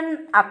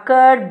action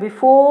occurred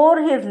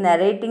before his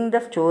narrating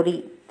the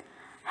story.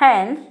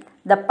 Hence,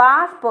 the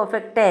past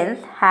perfect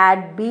tense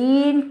had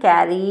been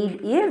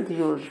carried is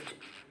used.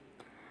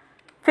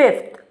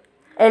 Fifth,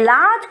 a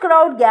large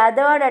crowd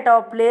gathered at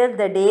our place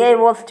the day I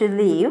was to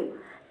leave.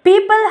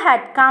 People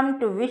had come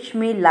to wish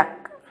me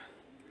luck.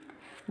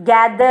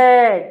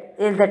 Gathered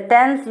is the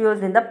tense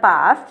used in the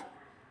past.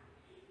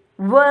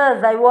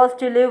 Was, I was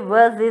to leave,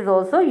 was is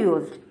also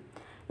used.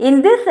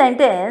 In this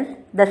sentence,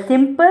 the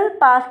simple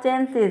past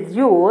tense is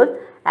used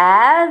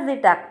as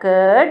it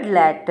occurred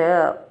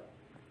later.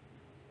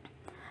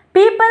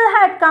 People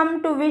had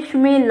come to wish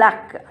me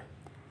luck.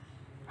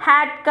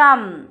 Had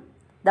come.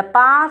 The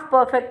past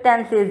perfect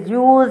tense is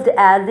used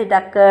as it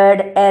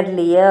occurred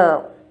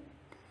earlier.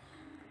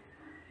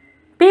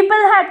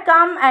 People had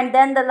come and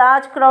then the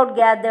large crowd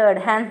gathered.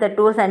 Hence the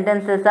two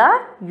sentences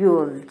are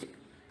used.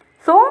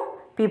 So,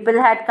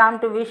 people had come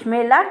to wish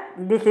me luck.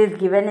 This is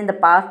given in the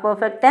past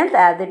perfect tense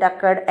as it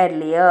occurred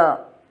earlier.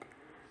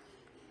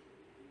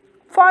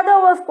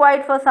 Father was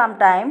quiet for some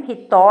time. He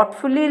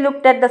thoughtfully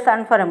looked at the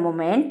sun for a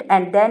moment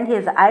and then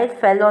his eyes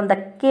fell on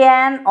the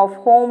can of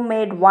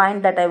homemade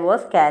wine that I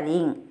was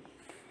carrying.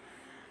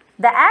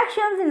 The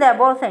actions in the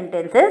above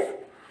sentences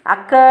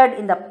occurred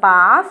in the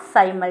past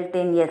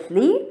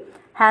simultaneously.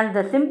 Hence,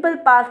 the simple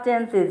past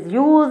tense is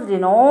used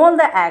in all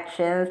the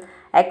actions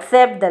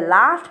except the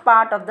last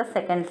part of the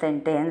second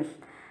sentence.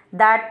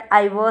 That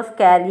I was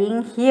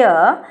carrying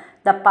here,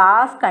 the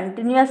past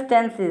continuous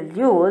tense is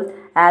used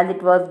as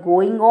it was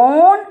going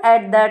on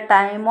at the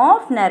time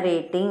of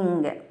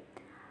narrating.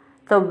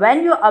 So,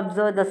 when you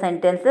observe the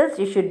sentences,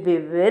 you should be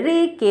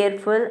very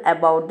careful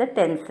about the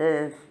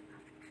tenses.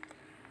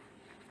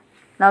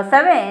 Now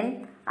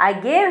 7. I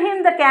gave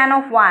him the can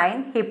of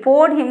wine. He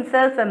poured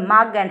himself a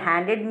mug and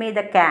handed me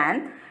the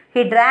can.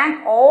 He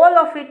drank all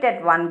of it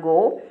at one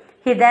go.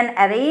 He then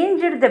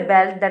arranged the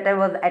belt that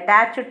was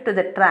attached to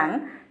the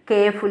trunk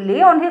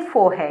carefully on his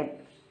forehead.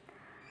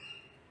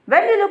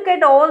 When you look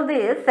at all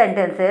these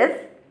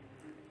sentences,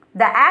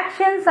 the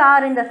actions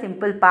are in the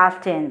simple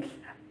past tense,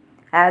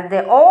 as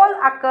they all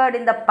occurred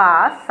in the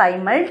past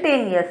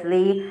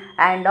simultaneously,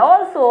 and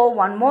also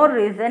one more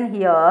reason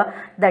here,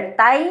 the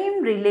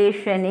time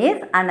relation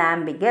is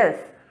unambiguous.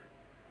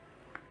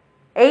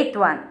 8th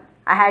one,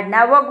 I had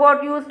never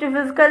got used to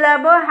physical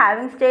labor,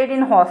 having stayed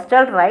in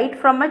hostel right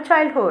from my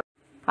childhood.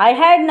 I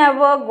had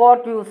never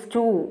got used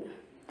to.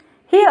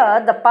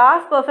 Here the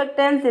past perfect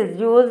tense is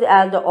used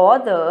as the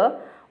author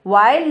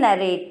while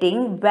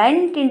narrating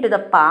went into the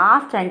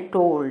past and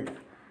told.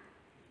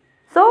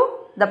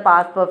 So, the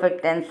past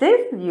perfect tense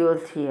is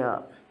used here.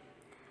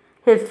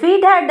 His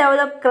feet had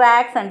developed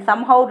cracks and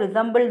somehow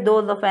resembled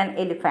those of an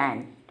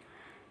elephant.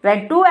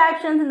 When two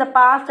actions in the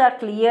past are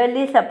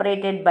clearly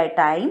separated by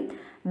time,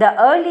 the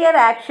earlier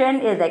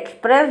action is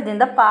expressed in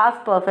the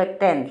past perfect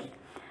tense.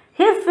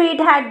 His feet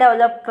had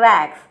developed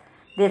cracks.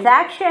 This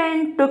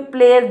action took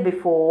place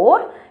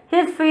before.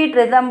 His feet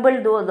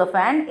resembled those of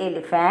an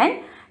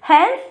elephant.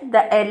 Hence,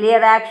 the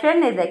earlier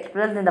action is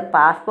expressed in the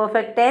past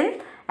perfect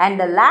tense and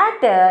the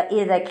latter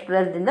is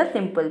expressed in the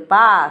simple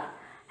past.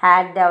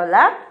 Had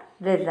developed,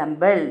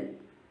 resembled.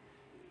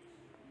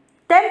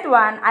 10th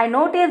one, I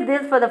noticed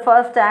this for the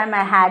first time.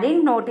 I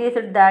hadn't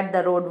noticed that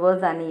the road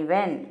was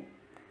uneven.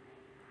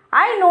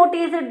 I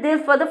noticed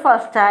this for the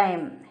first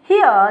time.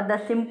 Here,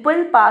 the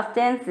simple past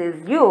tense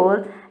is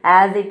used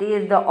as it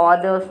is the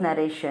author's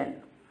narration.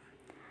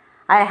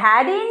 I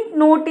hadn't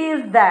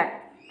noticed that.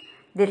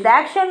 This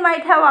action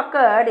might have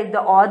occurred if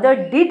the author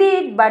did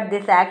it, but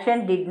this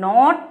action did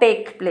not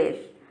take place.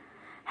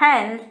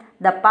 Hence,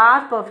 the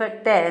past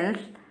perfect tense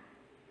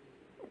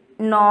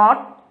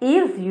not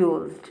is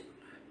used.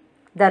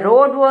 The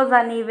road was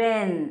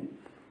uneven.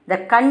 The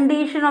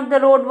condition of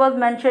the road was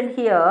mentioned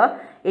here.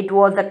 It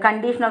was the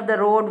condition of the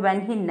road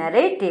when he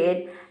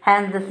narrated.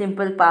 Hence, the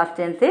simple past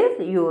tense is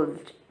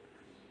used.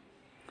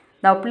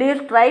 Now, please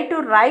try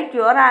to write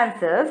your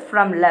answers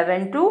from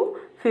 11 to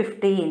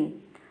 15.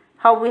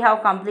 How we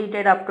have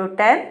completed up to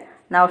 10.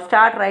 Now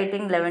start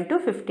writing 11 to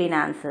 15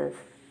 answers.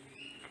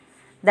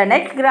 The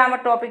next grammar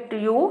topic to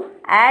you,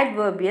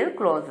 adverbial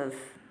clauses.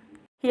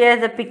 Here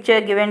is a picture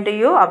given to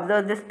you.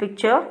 Observe this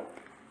picture.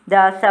 There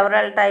are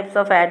several types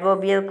of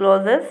adverbial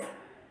clauses.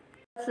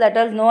 Let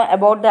us know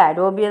about the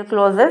adverbial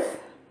clauses.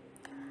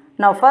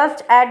 Now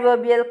first,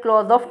 adverbial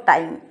clause of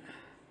time.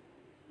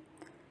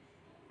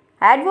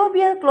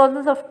 Adverbial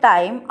clauses of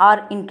time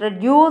are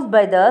introduced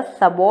by the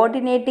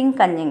subordinating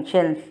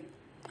conjunctions.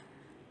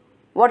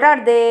 What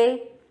are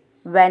they?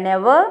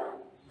 Whenever,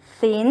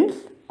 since,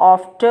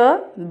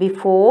 after,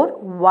 before,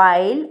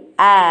 while,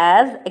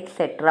 as,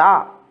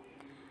 etc.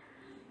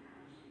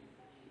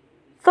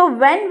 So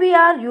when we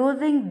are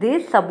using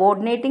these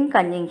subordinating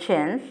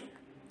conjunctions,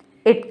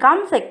 it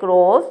comes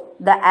across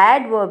the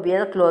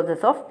adverbial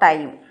clauses of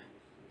time.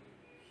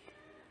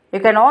 You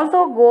can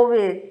also go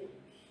with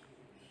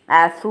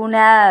as soon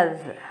as.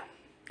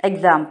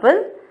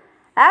 Example,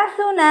 as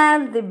soon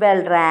as the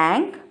bell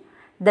rang,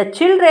 the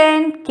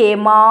children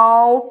came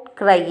out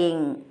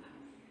crying.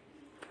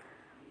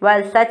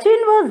 While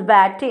Sachin was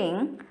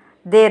batting,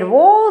 there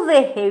was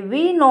a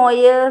heavy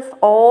noise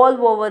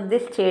all over the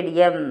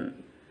stadium.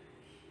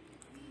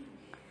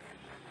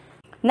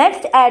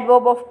 Next,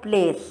 adverb of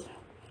place.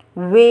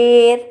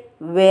 Where,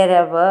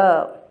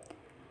 wherever.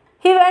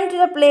 He went to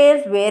the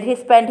place where he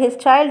spent his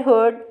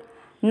childhood.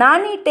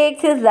 Nani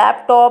takes his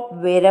laptop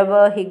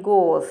wherever he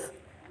goes.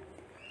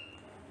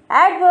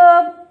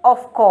 Adverb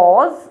of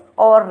cause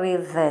or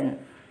reason.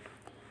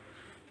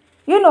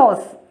 You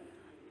know,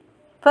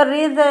 for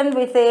reason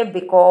we say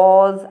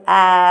because,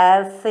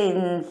 as,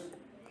 since.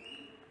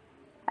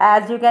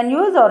 As you can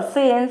use or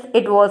since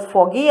it was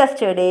foggy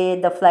yesterday,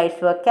 the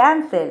flights were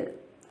cancelled.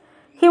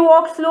 He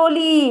walked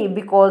slowly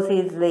because he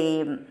is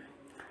lame.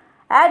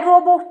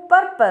 Adverb of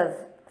purpose,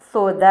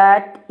 so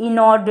that, in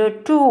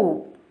order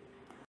to.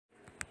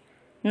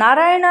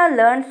 Narayana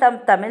learned some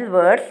Tamil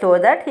words so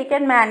that he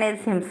can manage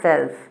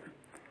himself.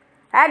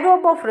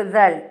 Adverb of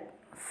result,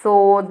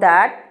 so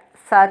that,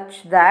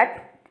 such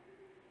that.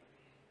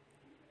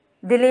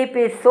 Dilip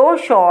is so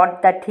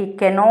short that he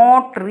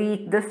cannot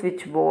reach the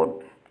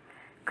switchboard.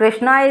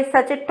 Krishna is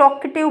such a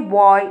talkative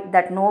boy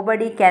that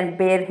nobody can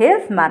bear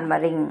his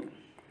murmuring.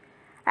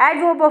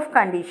 Adverb of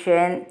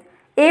condition,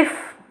 if,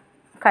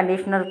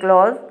 conditional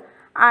clause,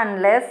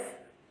 unless,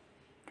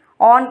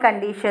 on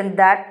condition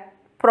that,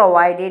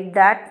 provided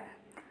that.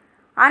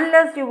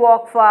 Unless you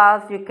walk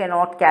fast, you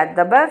cannot catch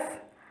the bus.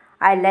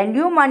 I lend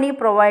you money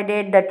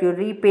provided that you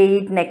repay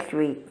it next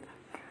week.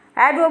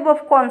 Adverb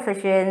of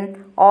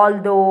concession,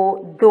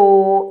 although,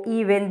 though,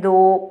 even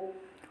though.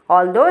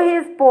 Although he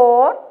is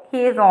poor,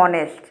 he is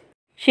honest.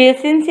 She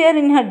is sincere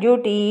in her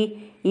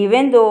duty,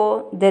 even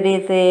though there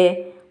is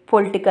a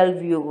political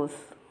views.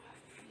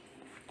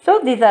 So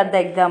these are the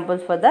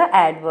examples for the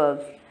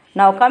adverbs.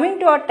 Now coming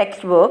to our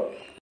textbook,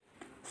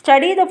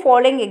 study the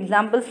following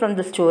examples from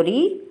the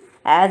story.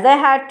 As I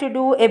had to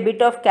do a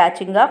bit of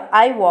catching up,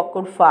 I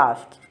walked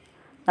fast.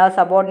 Now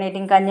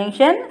subordinating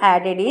conjunction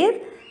added is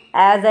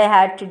as I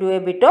had to do a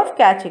bit of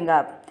catching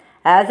up.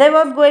 As I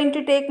was going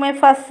to take my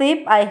first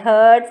sip, I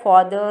heard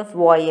father's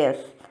voice.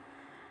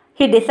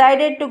 He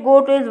decided to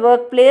go to his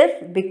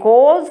workplace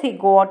because he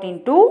got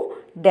into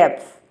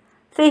debts.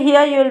 See,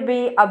 here you will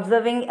be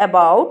observing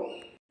about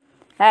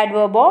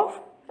adverb of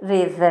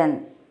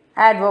reason,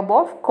 adverb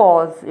of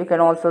cause, you can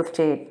also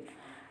state.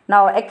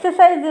 Now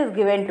exercise is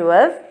given to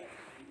us.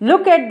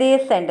 Look at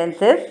these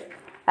sentences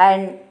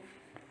and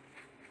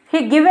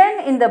he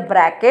given in the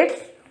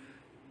brackets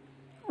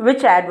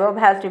which adverb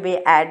has to be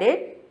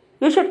added.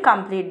 You should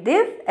complete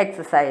this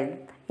exercise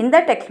in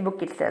the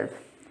textbook itself.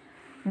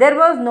 There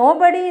was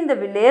nobody in the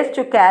village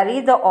to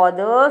carry the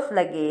other's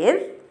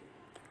luggage.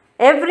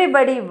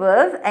 Everybody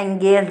was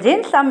engaged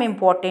in some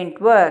important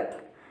work.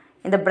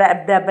 In the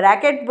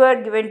bracket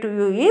word given to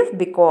you is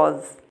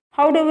because.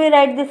 How do we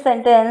write this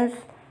sentence?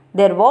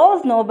 There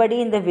was nobody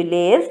in the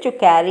village to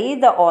carry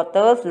the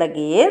author's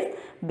luggage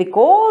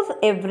because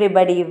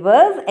everybody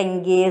was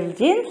engaged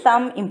in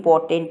some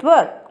important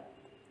work.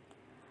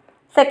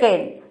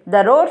 Second,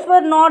 the roads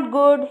were not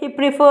good. He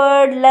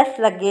preferred less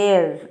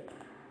luggage.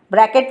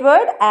 Bracket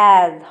word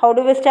as. How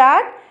do we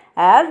start?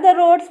 As the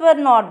roads were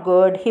not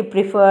good, he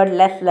preferred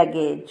less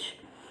luggage.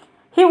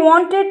 He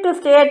wanted to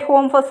stay at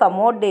home for some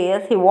more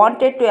days. He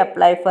wanted to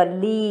apply for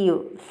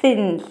leave.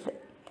 Since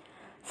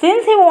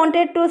he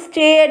wanted to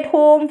stay at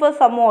home for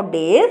some more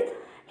days,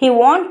 he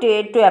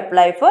wanted to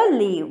apply for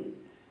leave.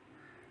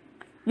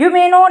 You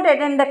may not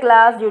attend the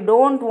class. You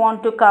don't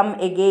want to come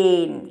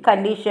again.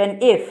 Condition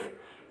if.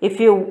 If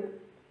you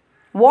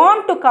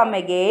want to come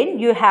again,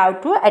 you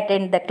have to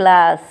attend the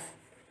class.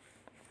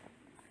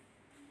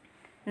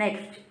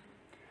 Next.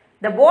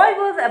 The boy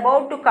was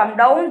about to come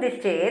down the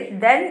stairs,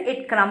 then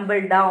it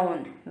crumbled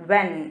down.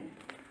 When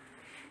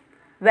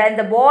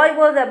the boy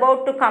was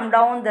about to come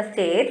down the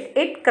stairs,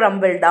 it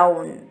crumbled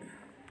down.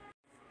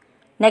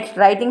 Next,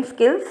 writing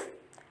skills.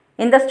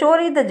 In the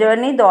story, The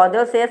Journey, the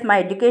author says, my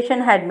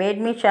education had made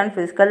me shun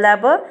physical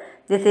labor.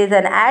 This is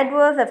an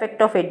adverse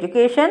effect of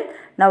education.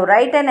 Now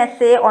write an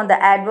essay on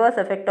the adverse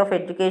effect of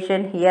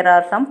education. Here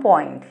are some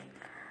points.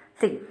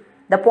 See,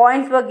 The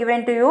points were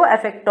given to you.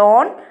 Effect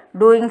on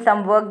doing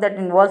some work that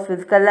involves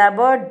physical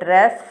labor,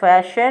 dress,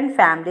 fashion,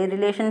 family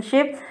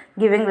relationships,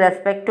 giving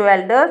respect to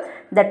elders,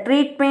 the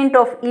treatment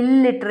of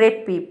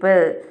illiterate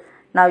people.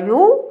 Now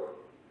you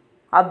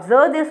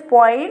observe these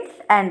points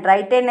and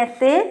write an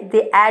essay,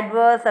 the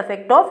adverse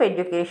effect of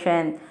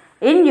education,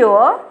 in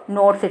your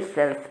notes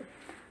itself.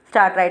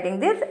 Start writing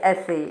this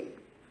essay.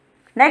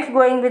 Next,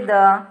 going with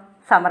the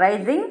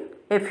summarizing.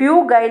 A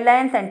few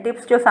guidelines and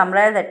tips to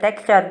summarize the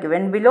text are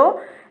given below.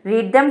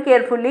 Read them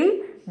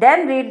carefully.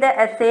 Then read the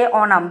essay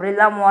on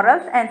umbrella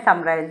morals and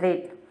summarize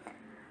it.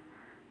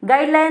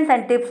 Guidelines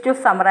and tips to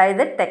summarize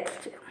a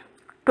text.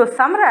 To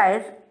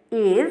summarize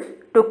is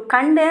to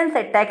condense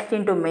a text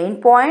into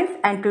main points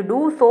and to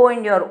do so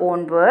in your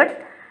own words.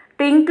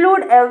 To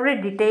include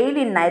every detail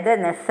is neither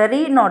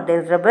necessary nor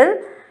desirable.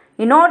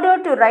 In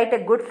order to write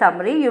a good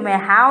summary, you may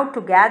have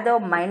to gather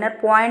minor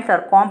points or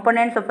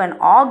components of an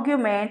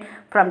argument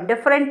from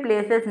different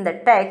places in the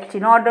text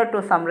in order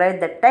to summarize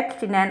the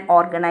text in an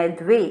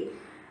organized way.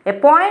 A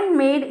point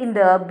made in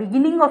the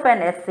beginning of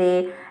an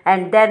essay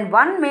and then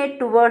one made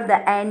towards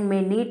the end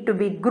may need to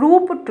be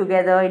grouped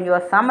together in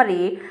your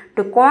summary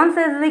to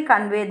concisely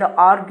convey the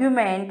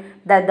argument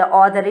that the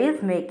author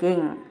is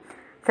making.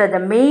 So the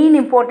main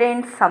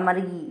important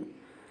summary.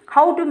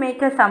 How to make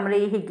a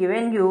summary? He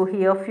given you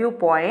here few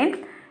points.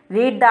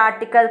 Read the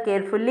article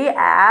carefully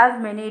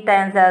as many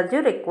times as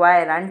you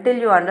require. Until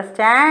you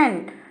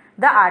understand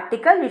the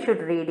article, you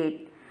should read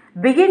it.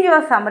 Begin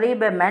your summary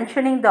by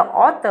mentioning the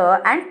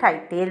author and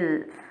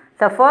title.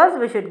 So first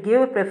we should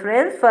give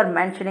preference for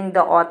mentioning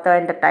the author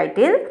and the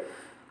title.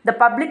 The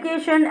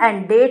publication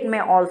and date may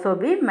also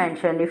be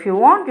mentioned. If you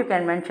want, you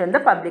can mention the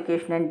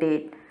publication and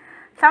date.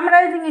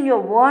 Summarizing in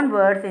your own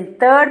words in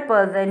third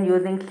person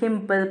using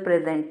simple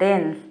present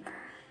tense.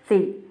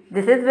 See,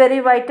 this is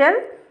very vital.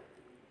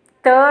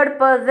 Third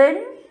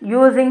person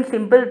using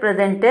simple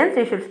present tense,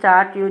 you should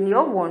start in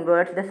your own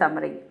words the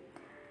summary.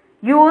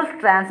 Use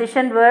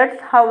transition words,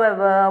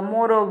 however,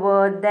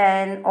 moreover,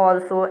 then,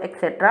 also,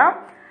 etc.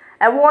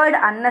 Avoid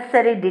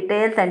unnecessary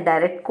details and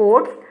direct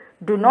quotes.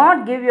 Do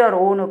not give your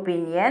own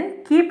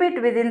opinion. Keep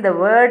it within the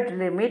word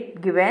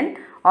limit given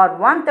or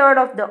 1/3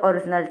 of the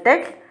original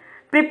text.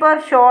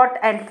 Prepare short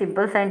and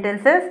simple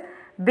sentences.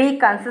 Be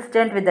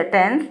consistent with the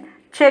tense.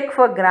 Check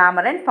for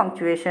grammar and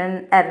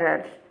punctuation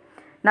errors.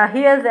 Now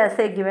here's the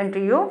essay given to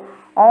you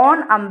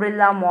on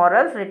umbrella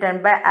morals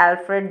written by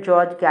Alfred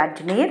George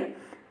Gardner.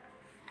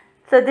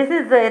 So this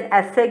is an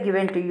essay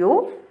given to you.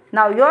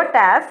 Now your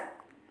task,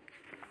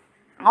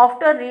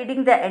 after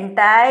reading the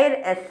entire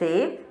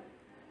essay,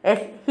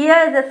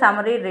 here is a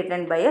summary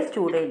written by a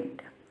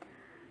student.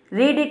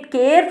 Read it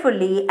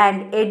carefully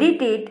and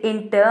edit it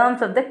in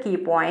terms of the key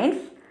points,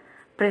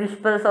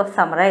 principles of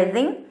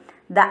summarizing,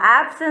 the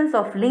absence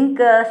of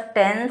linkers,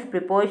 tense,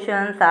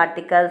 prepositions,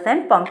 articles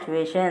and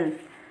punctuations.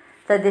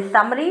 So this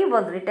summary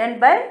was written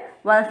by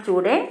one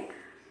student.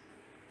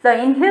 So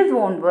in his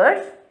own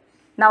words,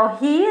 now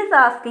he is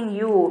asking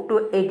you to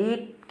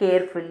edit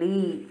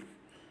carefully.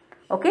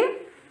 Okay,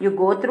 you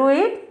go through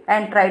it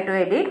and try to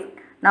edit.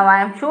 Now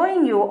I am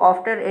showing you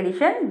after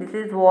edition. This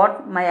is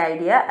what my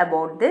idea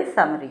about this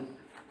summary.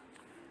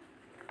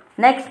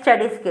 Next,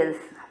 study skills.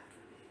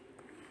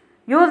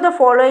 Use the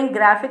following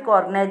graphic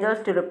organizers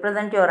to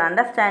represent your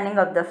understanding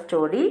of the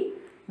story,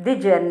 the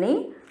journey.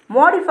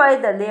 Modify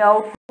the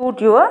layout to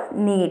suit your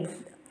needs.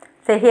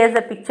 So here's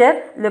the picture.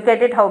 Look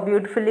at it, how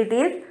beautiful it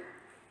is.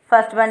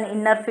 First one,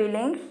 inner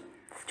feelings,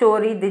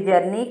 story, the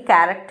journey,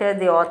 character,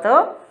 the author.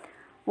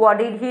 What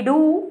did he do?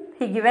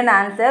 He gave an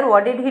answer.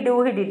 What did he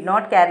do? He did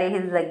not carry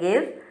his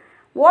luggage.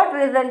 What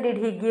reason did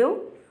he give?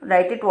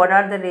 Write it. What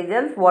are the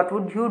reasons? What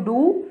would you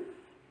do?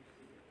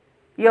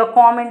 Your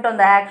comment on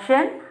the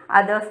action,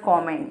 others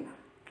comment.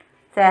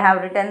 So I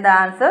have written the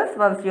answers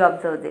once you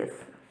observe this.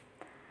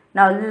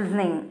 Now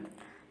listening.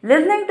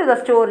 Listening to the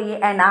story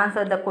and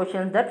answer the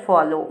questions that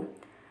follow.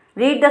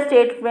 Read the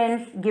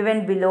statements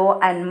given below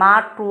and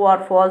mark true or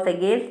false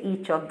against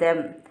each of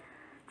them.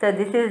 So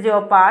this is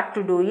your part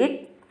to do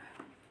it,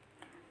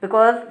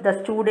 because the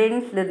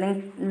students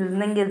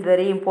listening is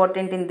very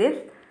important in this.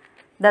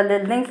 The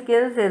listening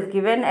skills is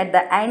given at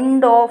the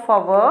end of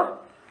our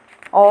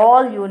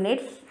all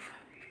units.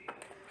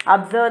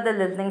 Observe the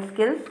listening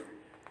skills.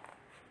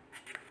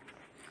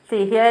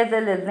 See, here is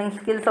the listening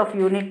skills of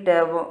unit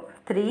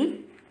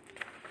 3,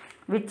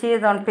 which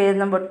is on page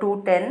number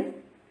 210.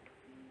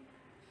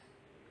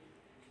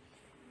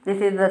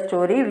 This is the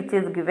story which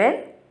is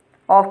given.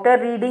 After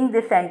reading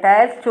this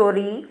entire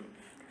story,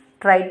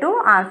 try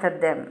to answer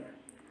them.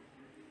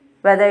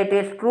 Whether it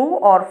is true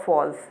or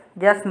false,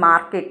 just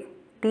mark it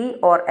T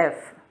or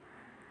F.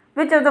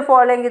 Which of the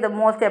following is the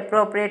most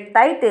appropriate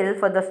title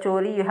for the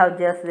story you have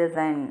just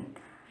listened?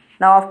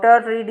 Now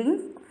after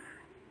reading,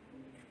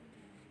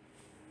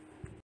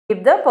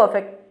 give the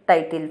perfect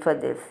title for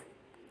this.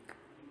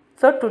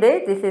 So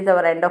today this is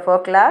our end of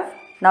our class.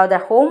 Now the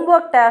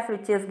homework task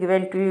which is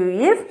given to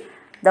you is,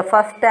 the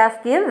first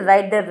task is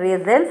write the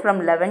reasons from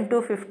 11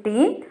 to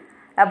 15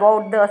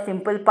 about the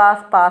simple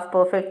past, past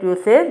perfect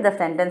usage, the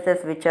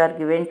sentences which are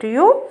given to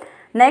you.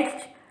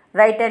 Next,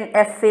 write an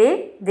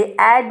essay, the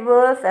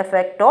adverse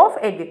effect of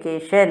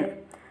education.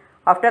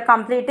 After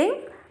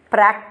completing,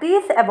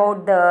 practice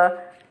about the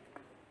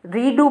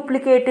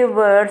reduplicative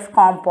words,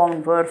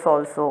 compound words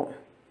also.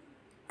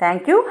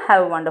 Thank you.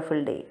 Have a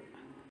wonderful day.